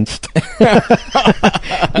inconvenienced.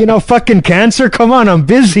 You know, fucking cancer, come on, I'm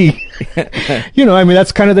busy. You know, I mean,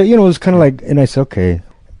 that's kind of it was kind of like, and I said, okay.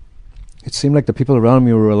 It seemed like the people around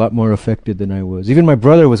me were a lot more affected than I was. Even my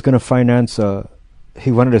brother was going to finance,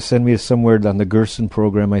 he wanted to send me somewhere on the Gerson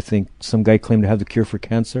program, I think. Some guy claimed to have the cure for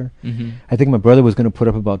cancer. Mm-hmm. I think my brother was going to put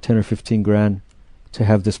up about 10 or 15 grand to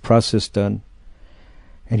have this process done.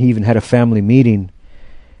 And he even had a family meeting,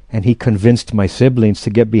 and he convinced my siblings to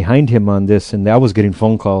get behind him on this, and I was getting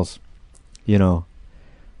phone calls, you know,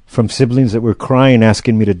 from siblings that were crying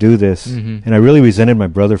asking me to do this. Mm-hmm. And I really resented my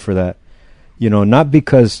brother for that. You know, not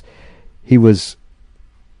because he was,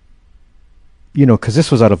 you know, because this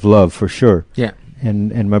was out of love for sure. Yeah.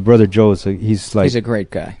 And my brother Joe he's a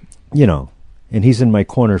great guy. You know, and he's in my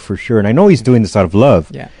corner for sure. And I know he's doing this out of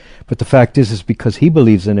love. Yeah. But the fact is because he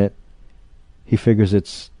believes in it, he figures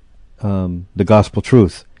it's the gospel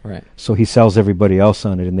truth. Right. So he sells everybody else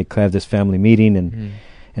on it, and they have this family meeting, and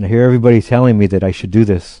I hear everybody telling me that I should do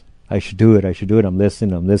this. I should do it. I'm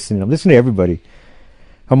listening to everybody.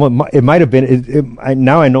 It might have been.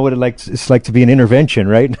 Now I know what it's like to be an intervention,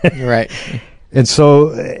 right? Right. And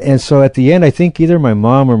so at the end, I think either my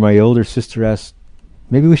mom or my older sister asked,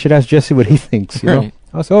 maybe we should ask Jesse what he thinks. You know,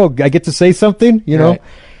 I was, I get to say something, you know,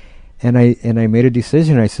 and I made a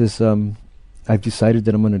decision. I says, I've decided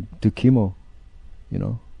that I'm going to do chemo. You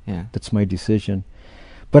know, that's my decision.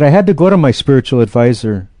 But I had to go to my spiritual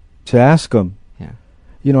advisor to ask him. Yeah.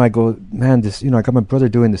 You know, I go, man, this, you know, I got my brother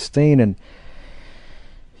doing this thing, and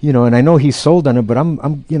you know, and I know he's sold on it, but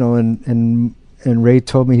I'm, you know, and Ray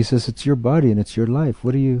told me, he says, it's your body and it's your life.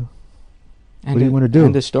 What do you want to do?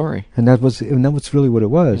 And the story. And that was really what it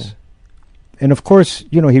was. Yeah. And of course,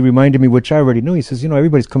 you know, he reminded me, which I already knew. He says, you know,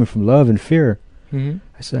 everybody's coming from love and fear. Mm-hmm.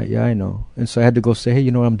 I said, yeah, I know. And so I had to go say, hey,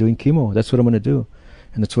 you know, I'm doing chemo. That's what I'm going to do.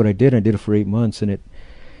 And that's what I did. I did it for 8 months, and it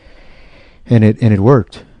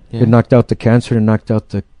worked. Yeah. It knocked out the cancer and knocked out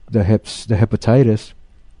the hepatitis.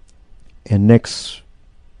 And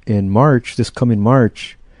in March, this coming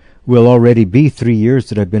March, will already be 3 years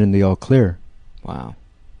that I've been in the all clear. Wow.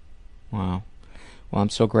 Well, I'm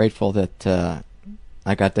so grateful that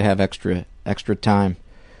I got to have extra time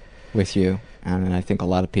with you, and I think a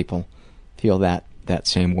lot of people feel that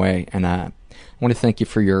same way. And I want to thank you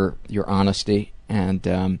for your honesty. And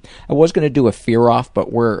I was going to do a fear off,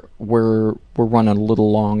 but we're running a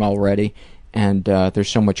little long already, and there's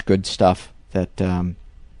so much good stuff that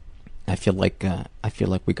I feel like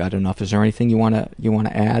we got enough. Is there anything you want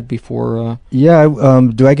to add before? Yeah.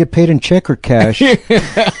 Do I get paid in check or cash?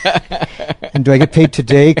 And do I get paid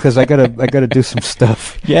today? Because I gotta do some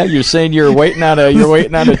stuff. Yeah, you're saying you're waiting on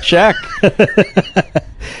a check.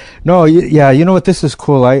 No. Yeah. You know what? This is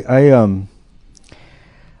cool.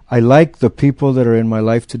 I like the people that are in my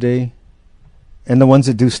life today, and the ones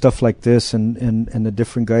that do stuff like this, and the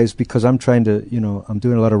different guys, because I'm trying to, you know, I'm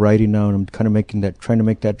doing a lot of writing now, and I'm kind of trying to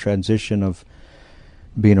make that transition of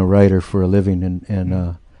being a writer for a living,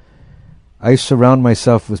 and I surround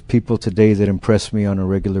myself with people today that impress me on a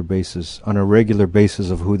regular basis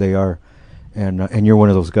of who they are, and you're one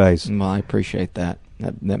of those guys. Well, I appreciate that.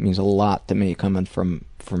 That means a lot to me, coming from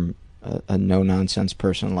a no nonsense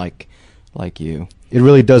person like you. It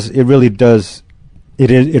really does. It really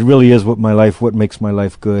is what makes my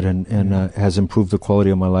life good, and has improved the quality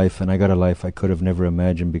of my life. And I got a life I could have never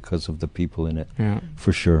imagined because of the people in it. Yeah,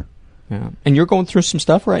 for sure. Yeah, and you're going through some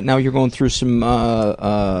stuff right now. You're going through some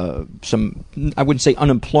I wouldn't say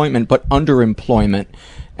unemployment, but underemployment,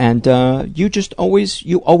 and you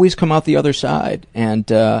always come out the other side. And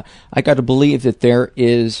I got to believe that there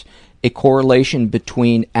is a correlation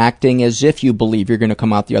between acting as if you believe you're going to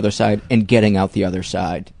come out the other side and getting out the other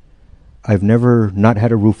side. I've never not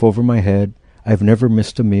had a roof over my head. I've never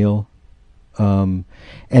missed a meal. And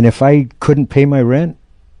if I couldn't pay my rent,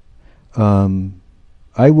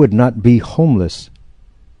 I would not be homeless.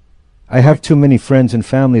 I have too many friends and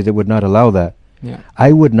family that would not allow that. Yeah.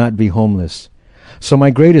 I would not be homeless. So my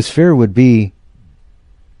greatest fear would be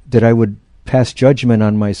I would pass judgment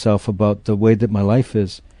on myself about the way that my life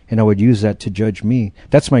is, and I would use that to judge me.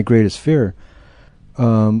 That's my greatest fear.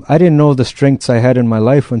 I didn't know the strengths I had in my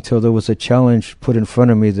life until there was a challenge put in front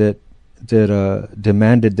of me that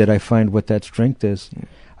demanded that I find what that strength is.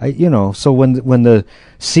 So when the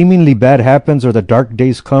seemingly bad happens or the dark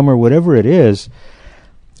days come or whatever it is,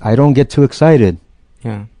 I don't get too excited.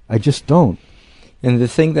 Yeah. I just don't. And the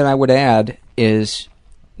thing that I would add is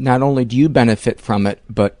not only do you benefit from it,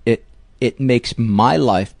 but it makes my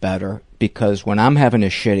life better, because when I'm having a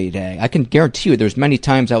shitty day, I can guarantee you there's many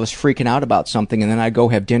times I was freaking out about something, and then I'd go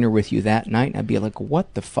have dinner with you that night, and I'd be like,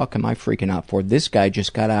 what the fuck am I freaking out for? This guy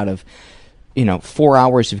just got out of, 4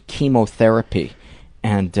 hours of chemotherapy,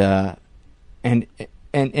 and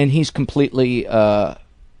he's completely,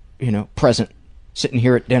 present, sitting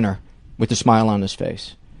here at dinner with a smile on his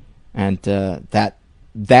face. And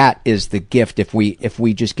that is the gift. If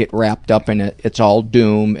we just get wrapped up in it, it's all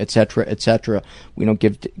doom, etc., etc. We don't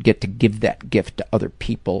get to give that gift to other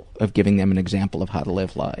people, of giving them an example of how to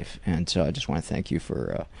live life. And so I just want to thank you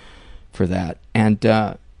for that, and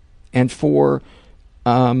for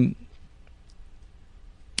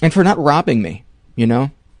not robbing me.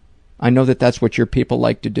 I know that's what your people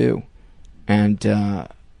like to do, and I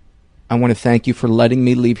want to thank you for letting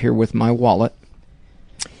me leave here with my wallet.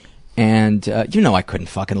 And, I couldn't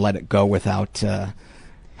fucking let it go without... And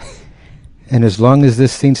as long as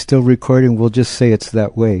this thing's still recording, we'll just say it's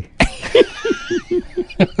that way.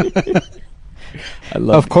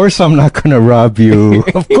 Of course I'm not going to rob you.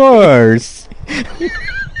 Of course.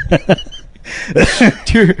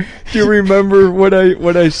 Do you remember what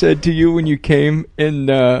I said to you when you came and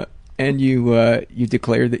you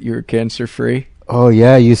declared that you were cancer-free? Oh,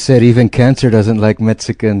 yeah, you said even cancer doesn't like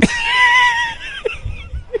Mexicans.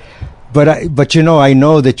 But I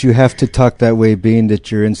know that you have to talk that way, being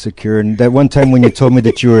that you're insecure. And that one time when you told me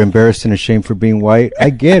that you were embarrassed and ashamed for being white, I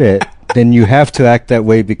get it. Then you have to act that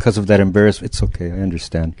way because of that embarrassment. It's okay. I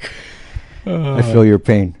understand. I feel your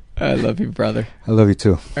pain. I love you, brother. I love you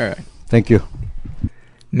too. All right. Thank you.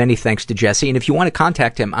 Many thanks to Jesse. And if you want to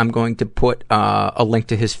contact him, I'm going to put a link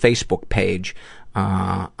to his Facebook page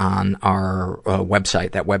on our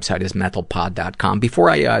website. That website is mentalpod.com. Before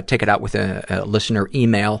I take it out with a listener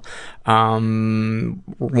email, want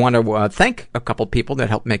to thank a couple people that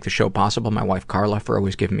helped make the show possible. My wife Carla for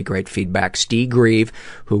always giving me great feedback. Steve Grieve,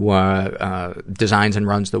 who designs and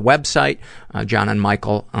runs the website. John and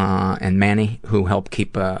Michael and Manny, who help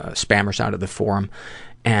keep spammers out of the forum.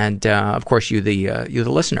 And, of course, you're the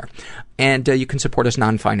listener. And you can support us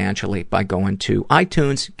non-financially by going to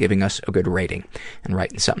iTunes, giving us a good rating, and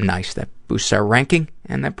writing something nice that boosts our ranking,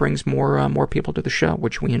 and that brings more people to the show,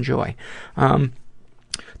 which we enjoy.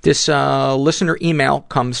 This listener email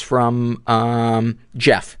comes from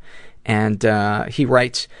Jeff, and he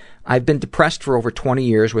writes, I've been depressed for over 20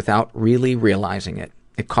 years without really realizing it.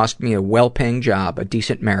 It cost me a well-paying job, a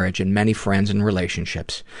decent marriage, and many friends and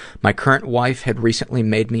relationships. My current wife had recently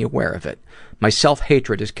made me aware of it. My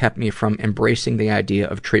self-hatred has kept me from embracing the idea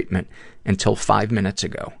of treatment until 5 minutes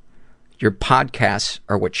ago. Your podcasts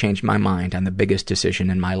are what changed my mind on the biggest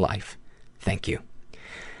decision in my life. Thank you.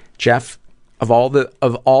 Jeff, of all the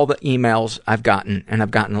emails I've gotten, and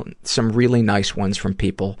I've gotten some really nice ones from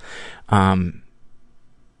people,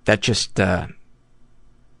 that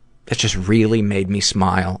just really made me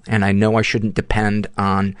smile. And I know I shouldn't depend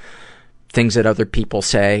on things that other people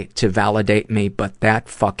say to validate me, but that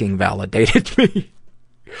fucking validated me.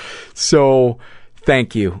 So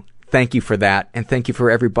thank you. Thank you for that. And thank you for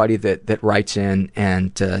everybody that writes in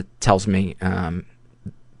and tells me that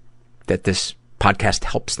this podcast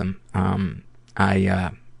helps them.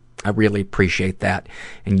 I really appreciate that.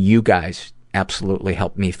 And you guys absolutely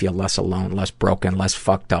help me feel less alone, less broken, less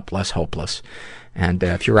fucked up, less hopeless. And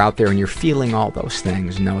if you're out there and you're feeling all those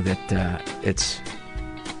things, know that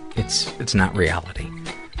it's not reality.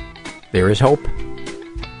 There is hope.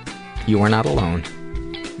 You are not alone.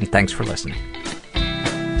 And thanks for listening.